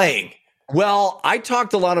been playing? Well, I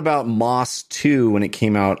talked a lot about Moss 2 when it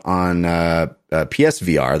came out on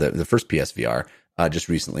PSVR, the first PSVR, just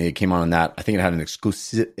recently. It came on that. I think it had an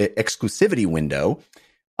exclusivity window.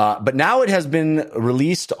 But now it has been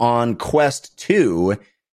released on Quest 2,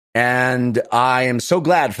 and I am so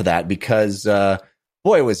glad for that because,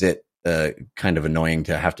 boy, was it kind of annoying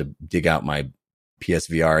to have to dig out my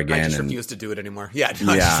PSVR again. I just and refuse to do it anymore. Yeah, it's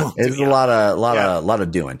a lot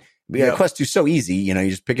of doing. Yeah, Quest 2 is so easy. You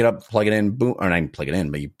just pick it up, plug it in, boom, or not plug it in,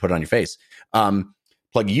 but you put it on your face.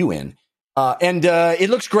 Plug you in. And it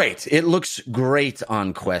looks great. It looks great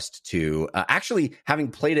on Quest 2. Actually, having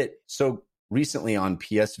played it so recently on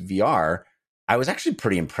PSVR, I was actually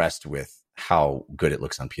pretty impressed with how good it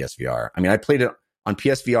looks on PSVR. I mean, I played it on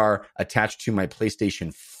PSVR attached to my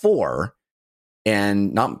PlayStation 4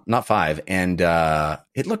 and not 5. And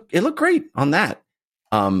it looked great on that.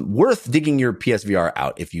 Worth digging your PSVR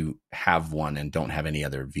out if you have one and don't have any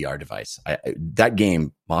other VR device. That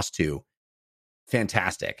game, Moss 2,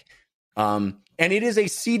 fantastic. And it is a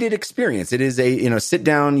seated experience. It is a, sit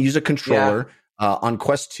down, use a controller. On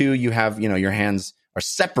Quest 2, you have, your hands are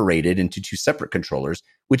separated into two separate controllers,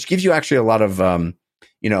 which gives you actually a lot of,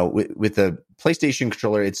 with the PlayStation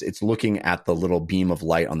controller, it's looking at the little beam of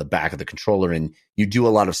light on the back of the controller, and you do a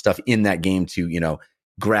lot of stuff in that game to,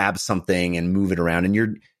 grab something and move it around, and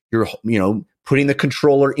you're putting the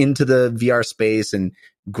controller into the VR space and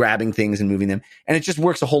grabbing things and moving them, and it just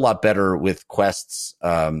works a whole lot better with Quest's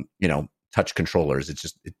touch controllers. It's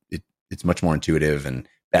just it's much more intuitive and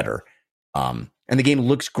better, and the game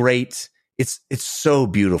looks great. It's so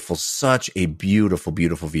beautiful, such a beautiful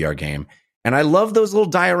VR game, and I love those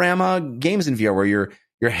little diorama games in VR where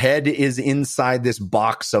your head is inside this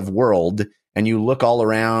box of world. And you look all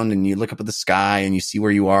around and you look up at the sky and you see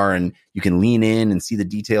where you are and you can lean in and see the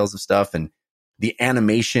details of stuff. And the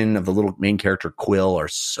animation of the little main character Quill are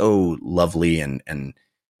so lovely and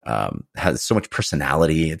has so much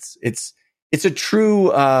personality. It's a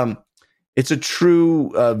true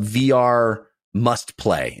VR must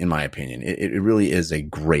play, in my opinion. It really is a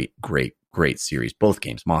great series. Both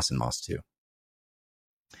games, Moss and Moss 2.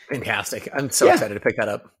 Fantastic. I'm so excited to pick that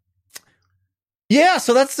up. Yeah,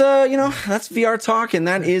 so that's that's VR talk, and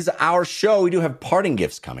that is our show. We do have parting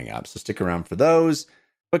gifts coming up, so stick around for those.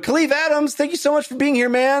 But Kahlief Adams, thank you so much for being here,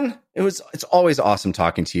 man. It's always awesome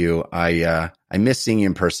talking to you. I miss seeing you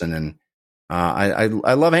in person, and I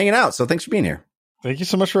love hanging out. So thanks for being here. Thank you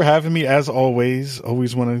so much for having me. As always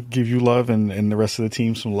want to give you love and the rest of the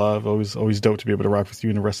team some love. Always dope to be able to rock with you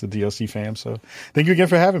and the rest of the DLC fam. So thank you again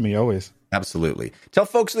for having me. Always. Absolutely. Tell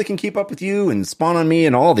folks they can keep up with you and Spawn on Me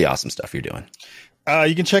and all the awesome stuff you're doing.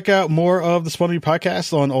 You can check out more of the Spawn on Me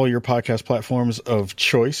podcast on all your podcast platforms of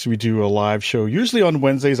choice. We do a live show usually on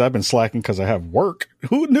Wednesdays. I've been slacking because I have work.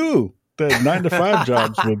 Who knew that 9 to 5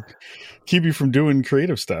 jobs would keep you from doing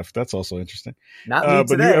creative stuff? That's also interesting. Not me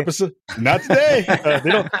today. New episode, not today. They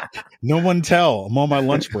don't. No one tell. I'm on my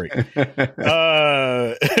lunch break.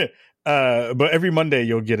 But every Monday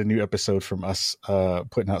you'll get a new episode from us,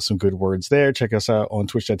 putting out some good words there. Check us out on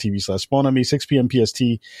twitch.tv/spawnonme, 6 p.m. PST.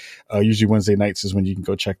 Usually Wednesday nights is when you can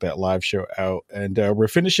go check that live show out. And we're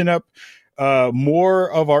finishing up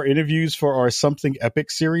more of our interviews for our Something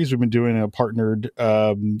Epic series. We've been doing a partnered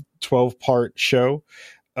 12-part show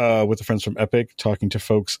with the friends from Epic, talking to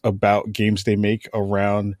folks about games they make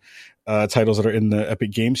around titles that are in the Epic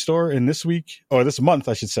Game Store. And this month,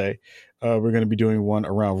 I should say, we're going to be doing one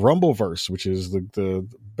around Rumbleverse, which is the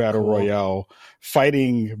battle royale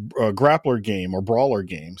fighting grappler game or brawler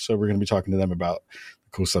game. So we're going to be talking to them about the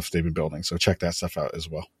cool stuff they've been building. So check that stuff out as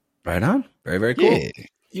well. Right on. Very, very cool. Yeah.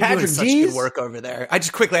 You're doing such good work over there. I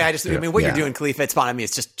mean, what you're doing, Kahlief, at Spawn on Me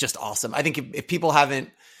is just awesome. I think if people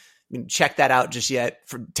haven't check that out just yet,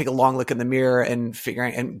 take a long look in the mirror and figure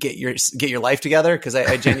out and get your life together, because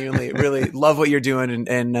I genuinely really love what you're doing,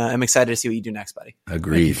 and I'm excited to see what you do next, buddy.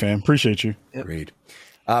 Agreed. Thank you, fam. Appreciate you. Yep. Agreed.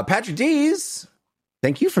 Patrick Dees,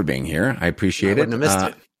 thank you for being here. I appreciate it. I wouldn't have missed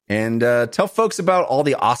it. And tell folks about all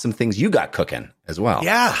the awesome things you got cooking as well.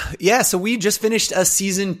 Yeah. So we just finished a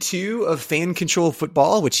season 2 of Fan Control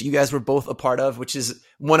Football, which you guys were both a part of, which is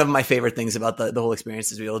one of my favorite things about the whole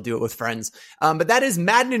experience, is to be able to do it with friends. But that is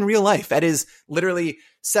Madden in real life. That is literally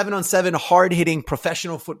 7-on-7 hard-hitting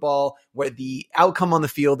professional football where the outcome on the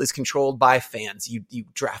field is controlled by fans. You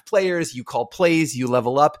draft players, you call plays, you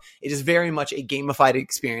level up. It is very much a gamified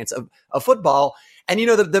experience of football. And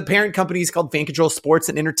the parent company is called Fan Control Sports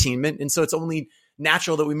and Entertainment. And so it's only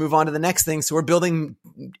natural that we move on to the next thing. So we're building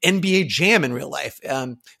NBA Jam in real life.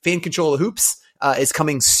 Fan Control Hoops is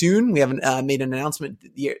coming soon. We haven't made an announcement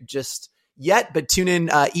just yet, but tune in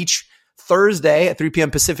each Thursday at 3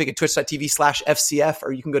 p.m. Pacific at twitch.tv/FCF,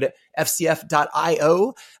 or you can go to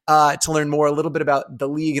fcf.io to learn more a little bit about the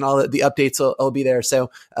league, and all the updates will be there.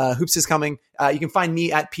 So Hoops is coming. You can find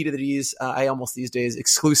me at P to the D's. I almost these days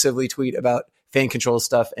exclusively tweet about fan control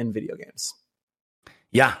stuff and video games.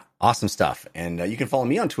 Yeah, awesome stuff. And you can follow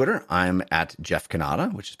me on Twitter. I'm at Jeff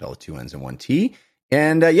Kanata, which is spelled with 2 N's and 1 T.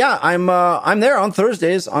 And I'm there on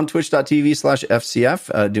Thursdays on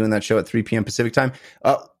twitch.tv/FCF doing that show at 3 p.m. Pacific time.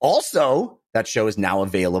 Also, that show is now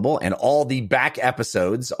available, and all the back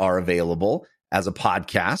episodes are available as a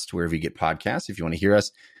podcast, wherever you get podcasts. If you want to hear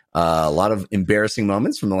us, a lot of embarrassing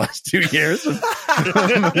moments from the last 2 years. A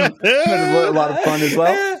lot of fun as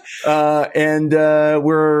well. And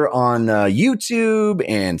we're on YouTube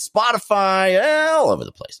and Spotify, all over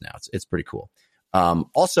the place now. It's pretty cool.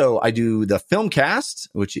 Also, I do the Filmcast,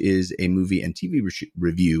 which is a movie and TV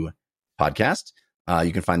review podcast.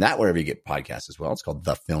 You can find that wherever you get podcasts as well. It's called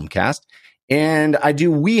The Filmcast. And I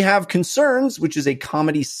do We Have Concerns, which is a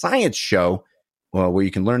comedy science show where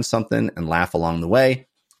you can learn something and laugh along the way.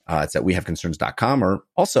 It's at wehaveconcerns.com, or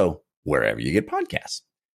also wherever you get podcasts.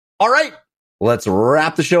 All right, let's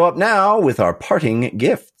wrap the show up now with our parting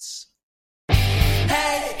gifts.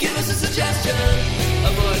 Hey, give us a suggestion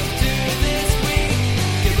of what to do this week.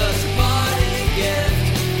 Give us a parting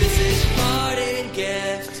gift. This is your parting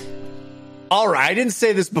gift. All right, I didn't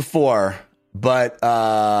say this before, but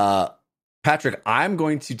Patrick, I'm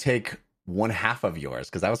going to take one half of yours,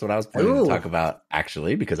 because that was what I was planning to talk about,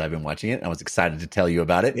 actually, because I've been watching it and I was excited to tell you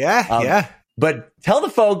about it. Yeah. But tell the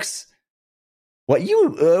folks what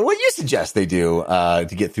you suggest they do to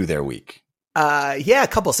get through their week. A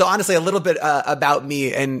couple. So honestly, a little bit about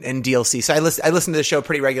me and DLC. So I listen to the show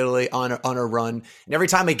pretty regularly on a run, and every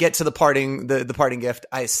time I get to the parting gift,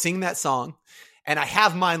 I sing that song. And I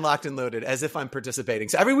have mine locked and loaded as if I'm participating.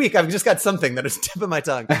 So every week I've just got something that is tip of my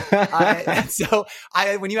tongue.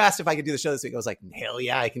 When you asked if I could do the show this week, I was like, hell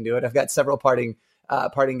yeah, I can do it. I've got several parting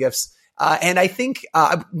gifts. And I think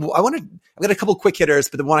I've got a couple quick hitters,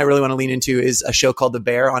 but the one I really want to lean into is a show called The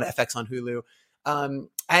Bear on FX on Hulu.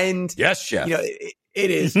 And yes, chef. It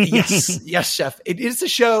is. Yes, chef. It is a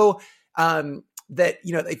show, that,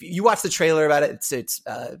 if you watch the trailer about it, it's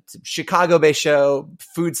a Chicago-based show,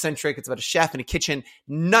 food-centric. It's about a chef in a kitchen.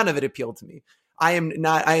 None of it appealed to me. I am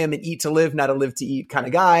an eat to live, not a live to eat kind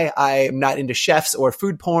of guy. I am not into chefs or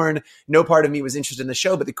food porn. No part of me was interested in the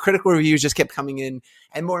show, but the critical reviews just kept coming in.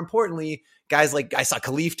 And more importantly, guys like, I saw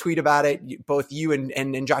Kahlief tweet about it. Both you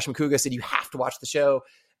and Josh McCouga said you have to watch the show.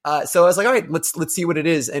 So I was like, all right, let's see what it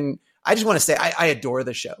is. And I just want to say, I adore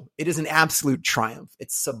the show. It is an absolute triumph.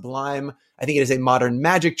 It's sublime. I think it is a modern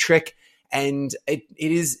magic trick, and it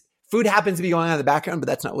is, food happens to be going on in the background, but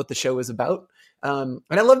that's not what the show is about. And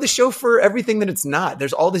I love the show for everything that it's not.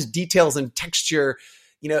 There's all this details and texture,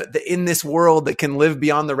 in this world that can live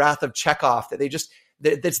beyond the wrath of Chekhov,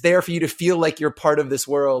 that's there for you to feel like you're part of this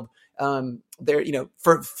world. For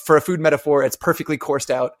a food metaphor, it's perfectly coursed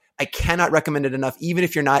out. I cannot recommend it enough, even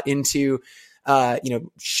if you're not into,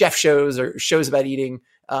 chef shows or shows about eating.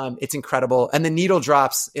 It's incredible. And the needle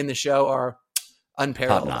drops in the show are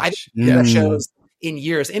unparalleled. I didn't see shows in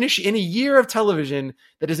years, in a year of television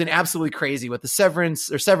that has been absolutely crazy with the Severance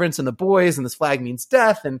and The Boys and This Flag Means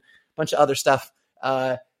Death and a bunch of other stuff.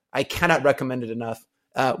 I cannot recommend it enough.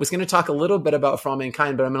 Was going to talk a little bit about For All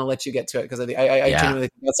Mankind, but I'm going to let you get to it, because I genuinely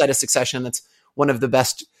think outside of Succession, that's one of the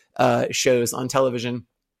best shows on television.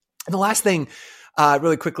 And the last thing,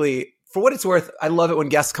 really quickly, for what it's worth, I love it when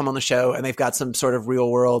guests come on the show and they've got some sort of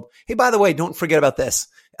real world, hey, by the way, don't forget about this.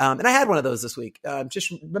 And I had one of those this week.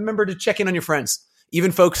 Just remember to check in on your friends,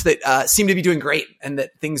 even folks that seem to be doing great and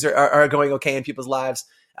that things are going okay in people's lives.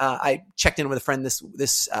 I checked in with a friend this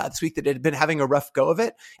week that had been having a rough go of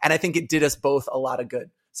it, and I think it did us both a lot of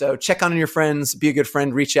good. So check on your friends, be a good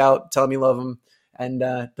friend, reach out, tell them you love them, and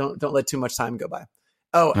don't let too much time go by.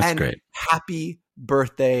 Oh, that's and great. Happy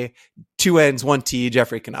birthday, 2 N's, 1 T,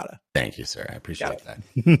 Jeffrey Kanata. Thank you, sir. I appreciate that.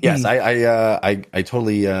 Yes, I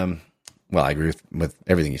totally. I agree with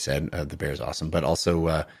everything you said. The Bear is awesome, but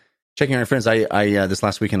also checking on our friends. I this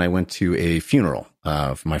last weekend I went to a funeral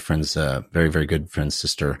for my friend's very, very good friend's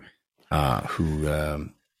sister, who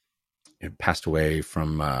passed away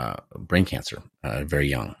from brain cancer very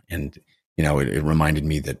young, and it reminded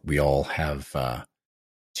me that we all have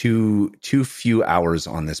too few hours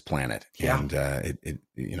on this planet, and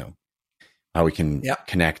how we can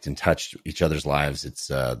connect and touch each other's lives. It's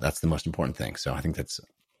that's the most important thing. So I think that's a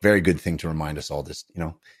very good thing to remind us all. This,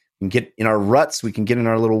 can get in our ruts, we can get in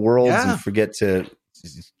our little worlds Yeah. and forget to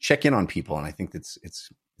check in on people. And I think it's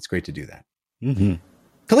great to do that. Mm-hmm.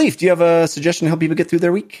 Kahlief, do you have a suggestion to help people get through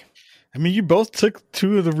their week? I mean, you both took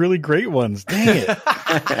two of the really great ones. Dang it.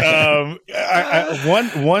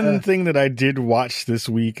 One thing that I did watch this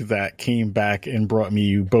week that came back and brought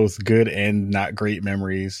me both good and not great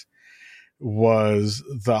memories was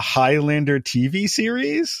the Highlander TV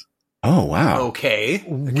series. Oh, wow. Okay. That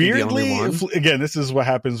could be the Weirdly, only one. again, this is what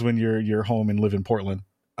happens when you're home and live in Portland,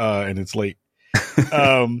 and it's late.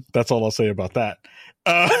 That's all I'll say about that.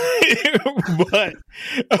 But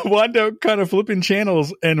I wound up kind of flipping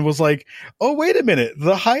channels and was like, oh, wait a minute.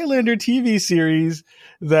 The Highlander TV series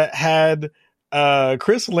that had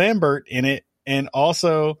Chris Lambert in it, and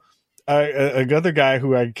also another guy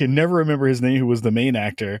who I can never remember his name, who was the main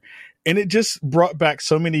actor. And it just brought back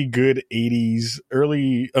so many good late 80s,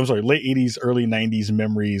 early 90s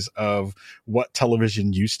memories of what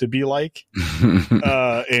television used to be like,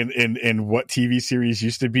 and what TV series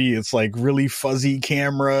used to be. It's like really fuzzy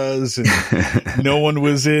cameras and no one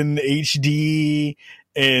was in HD,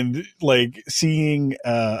 and like seeing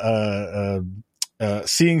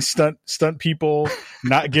stunt people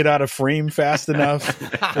not get out of frame fast enough.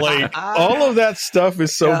 Like all of that stuff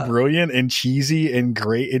is so brilliant and cheesy and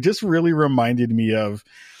great. It just really reminded me of,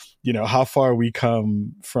 how far we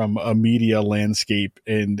come from a media landscape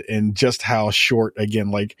and just how short,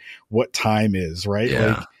 again, like what time is, right?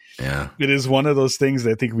 Yeah. It is one of those things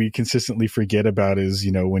that I think we consistently forget about is,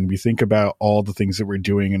 when we think about all the things that we're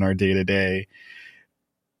doing in our day to day,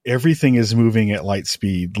 everything is moving at light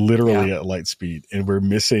speed, literally at light speed. And we're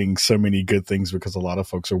missing so many good things because a lot of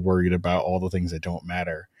folks are worried about all the things that don't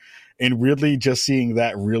matter. And weirdly, just seeing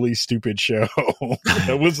that really stupid show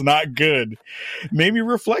that was not good made me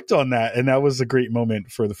reflect on that. And that was a great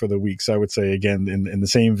moment for the week. So I would say, again, in the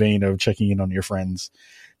same vein of checking in on your friends,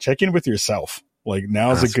 check in with yourself. Like now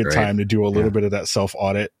is a good time to do a little bit of that self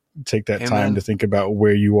audit. Take that time to think about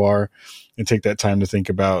where you are, and take that time to think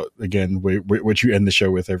about, again, what you end the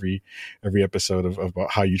show with every episode of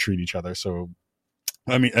about how you treat each other. So,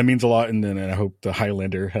 I mean, that means a lot. And then I hope the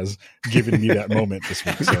Highlander has given me that moment this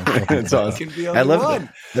week. So It's awesome. I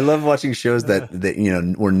love watching shows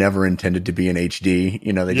that were never intended to be in HD.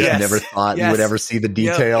 They just never thought you would ever see the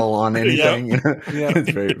detail on anything. It's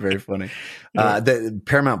very, very funny. The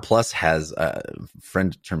Paramount Plus has a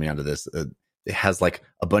friend turned me onto this. It has like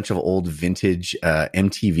a bunch of old vintage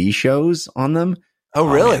MTV shows on them. Oh,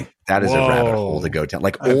 really? Man, that is a rabbit hole to go down.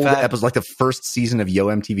 Like old episodes, like the first season of Yo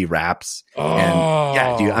MTV Raps. And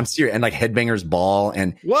yeah, dude, I'm serious. And like Headbangers Ball.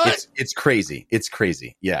 And it's crazy. It's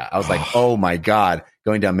crazy. Yeah. I was like, oh my God,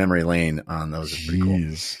 going down memory lane on those is pretty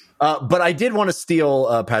cool. But I did want to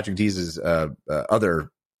steal Patrick Deese's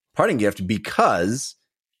other parting gift because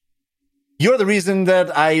you're the reason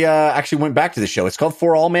that I actually went back to the show. It's called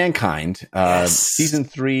For All Mankind. Season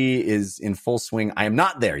 3 is in full swing. I am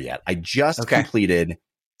not there yet. I just completed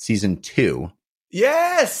season 2.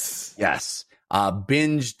 Yes.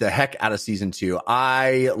 Binged the heck out of season 2.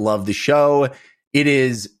 I love the show. It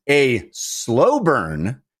is a slow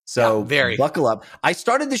burn. So buckle up. I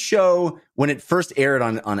started the show when it first aired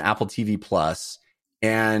on Apple TV Plus.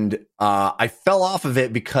 And I fell off of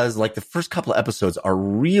it because like the first couple of episodes are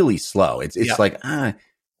really slow. It's like I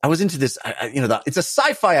was into this. It's a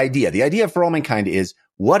sci-fi idea. The idea for All Mankind is,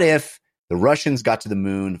 what if the Russians got to the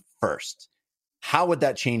moon first? How would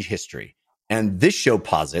that change history? And this show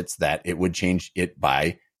posits that it would change it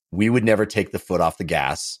by we would never take the foot off the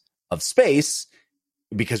gas of space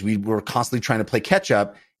because we were constantly trying to play catch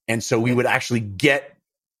up, and so we would actually get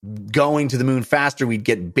going to the moon faster. We'd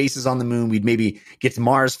get bases on the moon. We'd maybe get to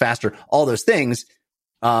Mars faster, all those things.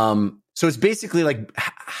 So it's basically like,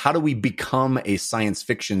 how do we become a science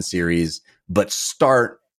fiction series, but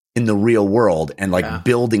start in the real world and like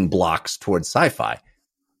building blocks towards sci-fi?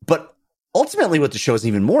 But ultimately what the show is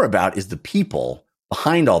even more about is the people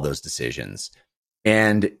behind all those decisions.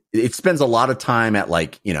 And it spends a lot of time at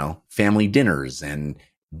like, family dinners and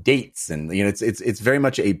dates. And, it's very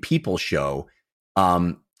much a people show.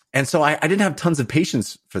 And so I didn't have tons of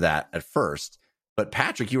patience for that at first, but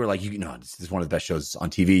Patrick, you were like, this is one of the best shows on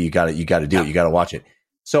TV. You got to do it. You got to watch it.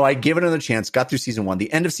 So I gave it another chance, got through season 1.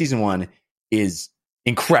 The end of season 1 is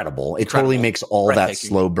incredible. It totally makes all that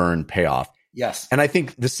slow burn pay off. Yes. And I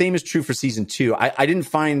think the same is true for season 2. I didn't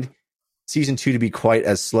find season 2 to be quite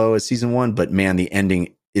as slow as season 1, but man, the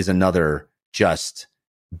ending is another just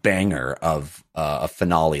banger of a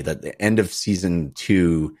finale. That the end of season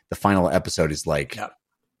 2, the final episode is like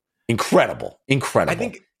incredible. I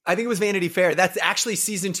think I think it was Vanity Fair. That's actually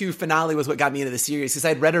season 2 finale was what got me into the series, because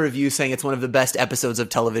I'd read a review saying it's one of the best episodes of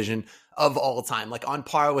television of all time, like on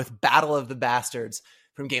par with Battle of the Bastards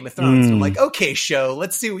from Game of Thrones. So I'm like, okay, show,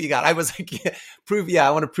 let's see what you got. I was like,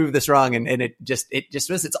 I want to prove this wrong. And it just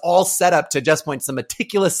was, it's all set up to Just Point, some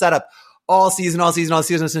meticulous setup all season.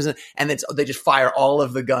 And then they just fire all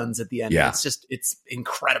of the guns at the end. Yeah. It's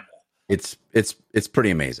incredible. It's pretty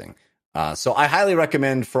amazing. So I highly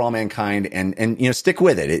recommend For All Mankind, and stick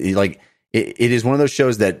with it. It is one of those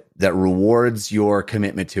shows that rewards your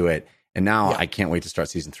commitment to it. And now I can't wait to start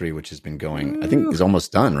season 3, which has been going, I think is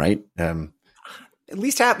almost done, right? At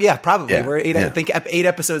least half, probably. Yeah, We're 8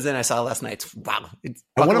 episodes in. I saw last night. Wow.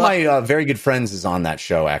 One of my very good friends is on that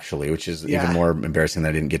show, actually, which is even more embarrassing that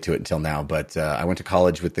I didn't get to it until now. But I went to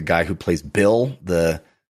college with the guy who plays Bill, the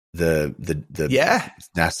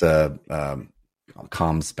NASA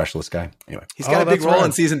comms specialist guy. Anyway, he's got a big role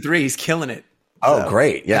in season 3. He's killing it. Oh,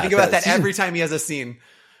 great! Yeah, I think about that every time he has a scene.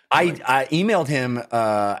 I emailed him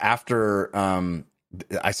after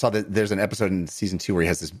I saw that there's an episode in season 2 where he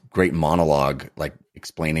has this great monologue, like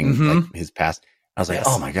explaining like his past. I was like,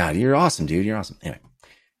 oh my God, you're awesome, dude. You're awesome. Anyway,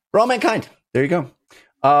 For All Mankind. There you go.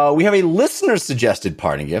 We have a listener suggested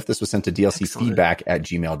parting gift. This was sent to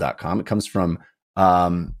dlcfeedback@gmail.com. It comes from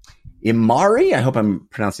Imari. I hope I'm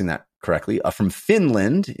pronouncing that correctly. From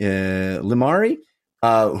Finland, Limari,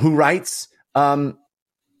 who writes,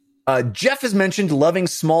 Jeff has mentioned loving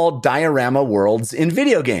small diorama worlds in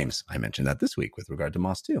video games. I mentioned that this week with regard to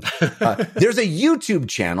Moss 2. There's a YouTube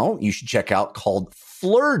channel you should check out called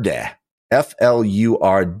Flurdeh,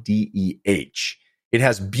 Flurdeh. It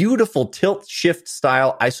has beautiful tilt shift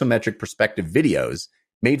style isometric perspective videos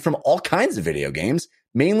made from all kinds of video games,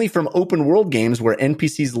 mainly from open world games where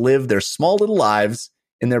NPCs live their small little lives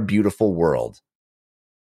in their beautiful world.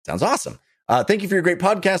 Sounds awesome. Thank you for your great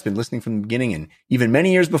podcast. Been listening from the beginning and even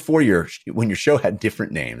many years before when your show had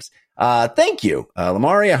different names. Thank you,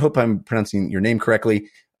 Lamari. I hope I'm pronouncing your name correctly.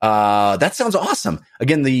 That sounds awesome.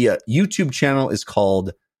 Again, the YouTube channel is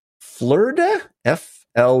called Flurdeh,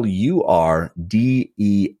 Flurdeh.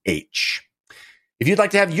 If you'd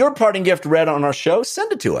like to have your parting gift read on our show,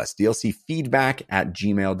 send it to us.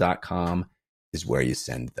 dlcfeedback@gmail.com is where you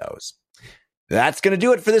send those. That's going to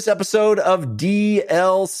do it for this episode of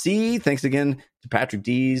DLC. Thanks again to Patrick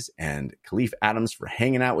Dees and Kahlief Adams for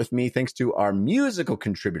hanging out with me. Thanks to our musical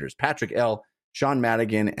contributors, Patrick L., Sean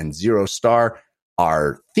Madigan, and Zero Star.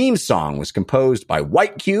 Our theme song was composed by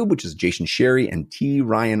White Cube, which is Jason Sherry and T.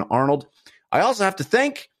 Ryan Arnold. I also have to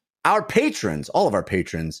thank our patrons. All of our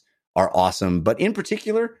patrons are awesome, but in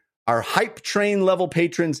particular, our Hype Train level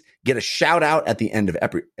patrons get a shout out at the end of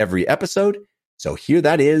every episode. So here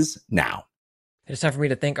that is now. It's time for me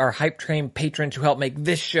to thank our Hype Train patrons who help make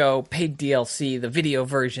this show, paid DLC, the video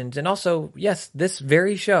versions, and also, yes, this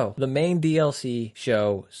very show, the main DLC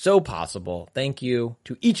show, so possible. Thank you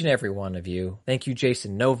to each and every one of you. Thank you,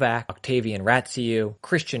 Jason Novak, Octavian Ratsiu,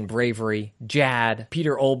 Christian Bravery, Jad,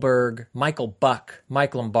 Peter Olberg, Michael Buck,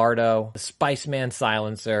 Mike Lombardo, the Spiceman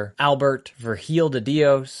Silencer, Albert, Verheel de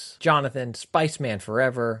Dios, Jonathan, Spiceman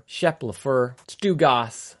Forever, Shep Lafur, Stu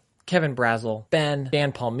Goss, Kevin Brazel, Ben,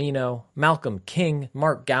 Dan Palmino, Malcolm King,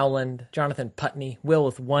 Mark Gowland, Jonathan Putney, Will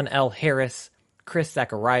with 1L Harris, Chris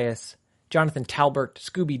Zacharias, Jonathan Talbert,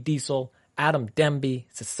 Scooby Diesel, Adam Demby,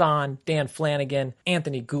 Sasan, Dan Flanagan,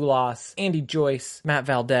 Anthony Goulas, Andy Joyce, Matt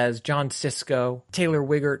Valdez, John Sisko, Taylor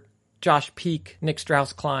Wiggert, Josh Peak, Nick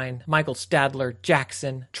Strauss-Klein, Michael Stadler,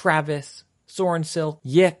 Jackson, Travis, Soren Silk.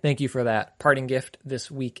 Yeah, thank you for that parting gift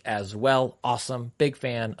this week as well. Awesome. Big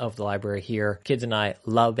fan of the library here. Kids and I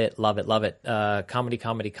love it, love it, love it.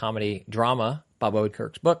 Comedy, drama, Bob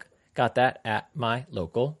Odenkirk's book. Got that at my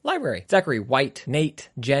local library. Zachary White, Nate,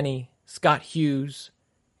 Jenny, Scott Hughes,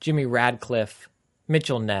 Jimmy Radcliffe,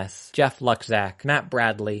 Mitchell Ness, Jeff Luxack, Matt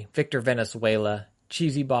Bradley, Victor Venezuela,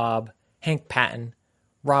 Cheesy Bob, Hank Patton,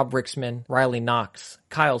 Rob Rixman, Riley Knox,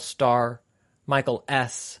 Kyle Starr, Michael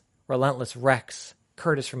S., Relentless Rex,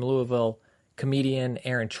 Curtis from Louisville, comedian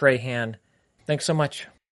Aaron Trahan. Thanks so much.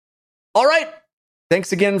 All right.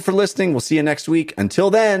 Thanks again for listening. We'll see you next week. Until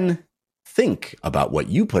then, think about what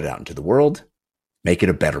you put out into the world. Make it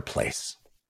a better place.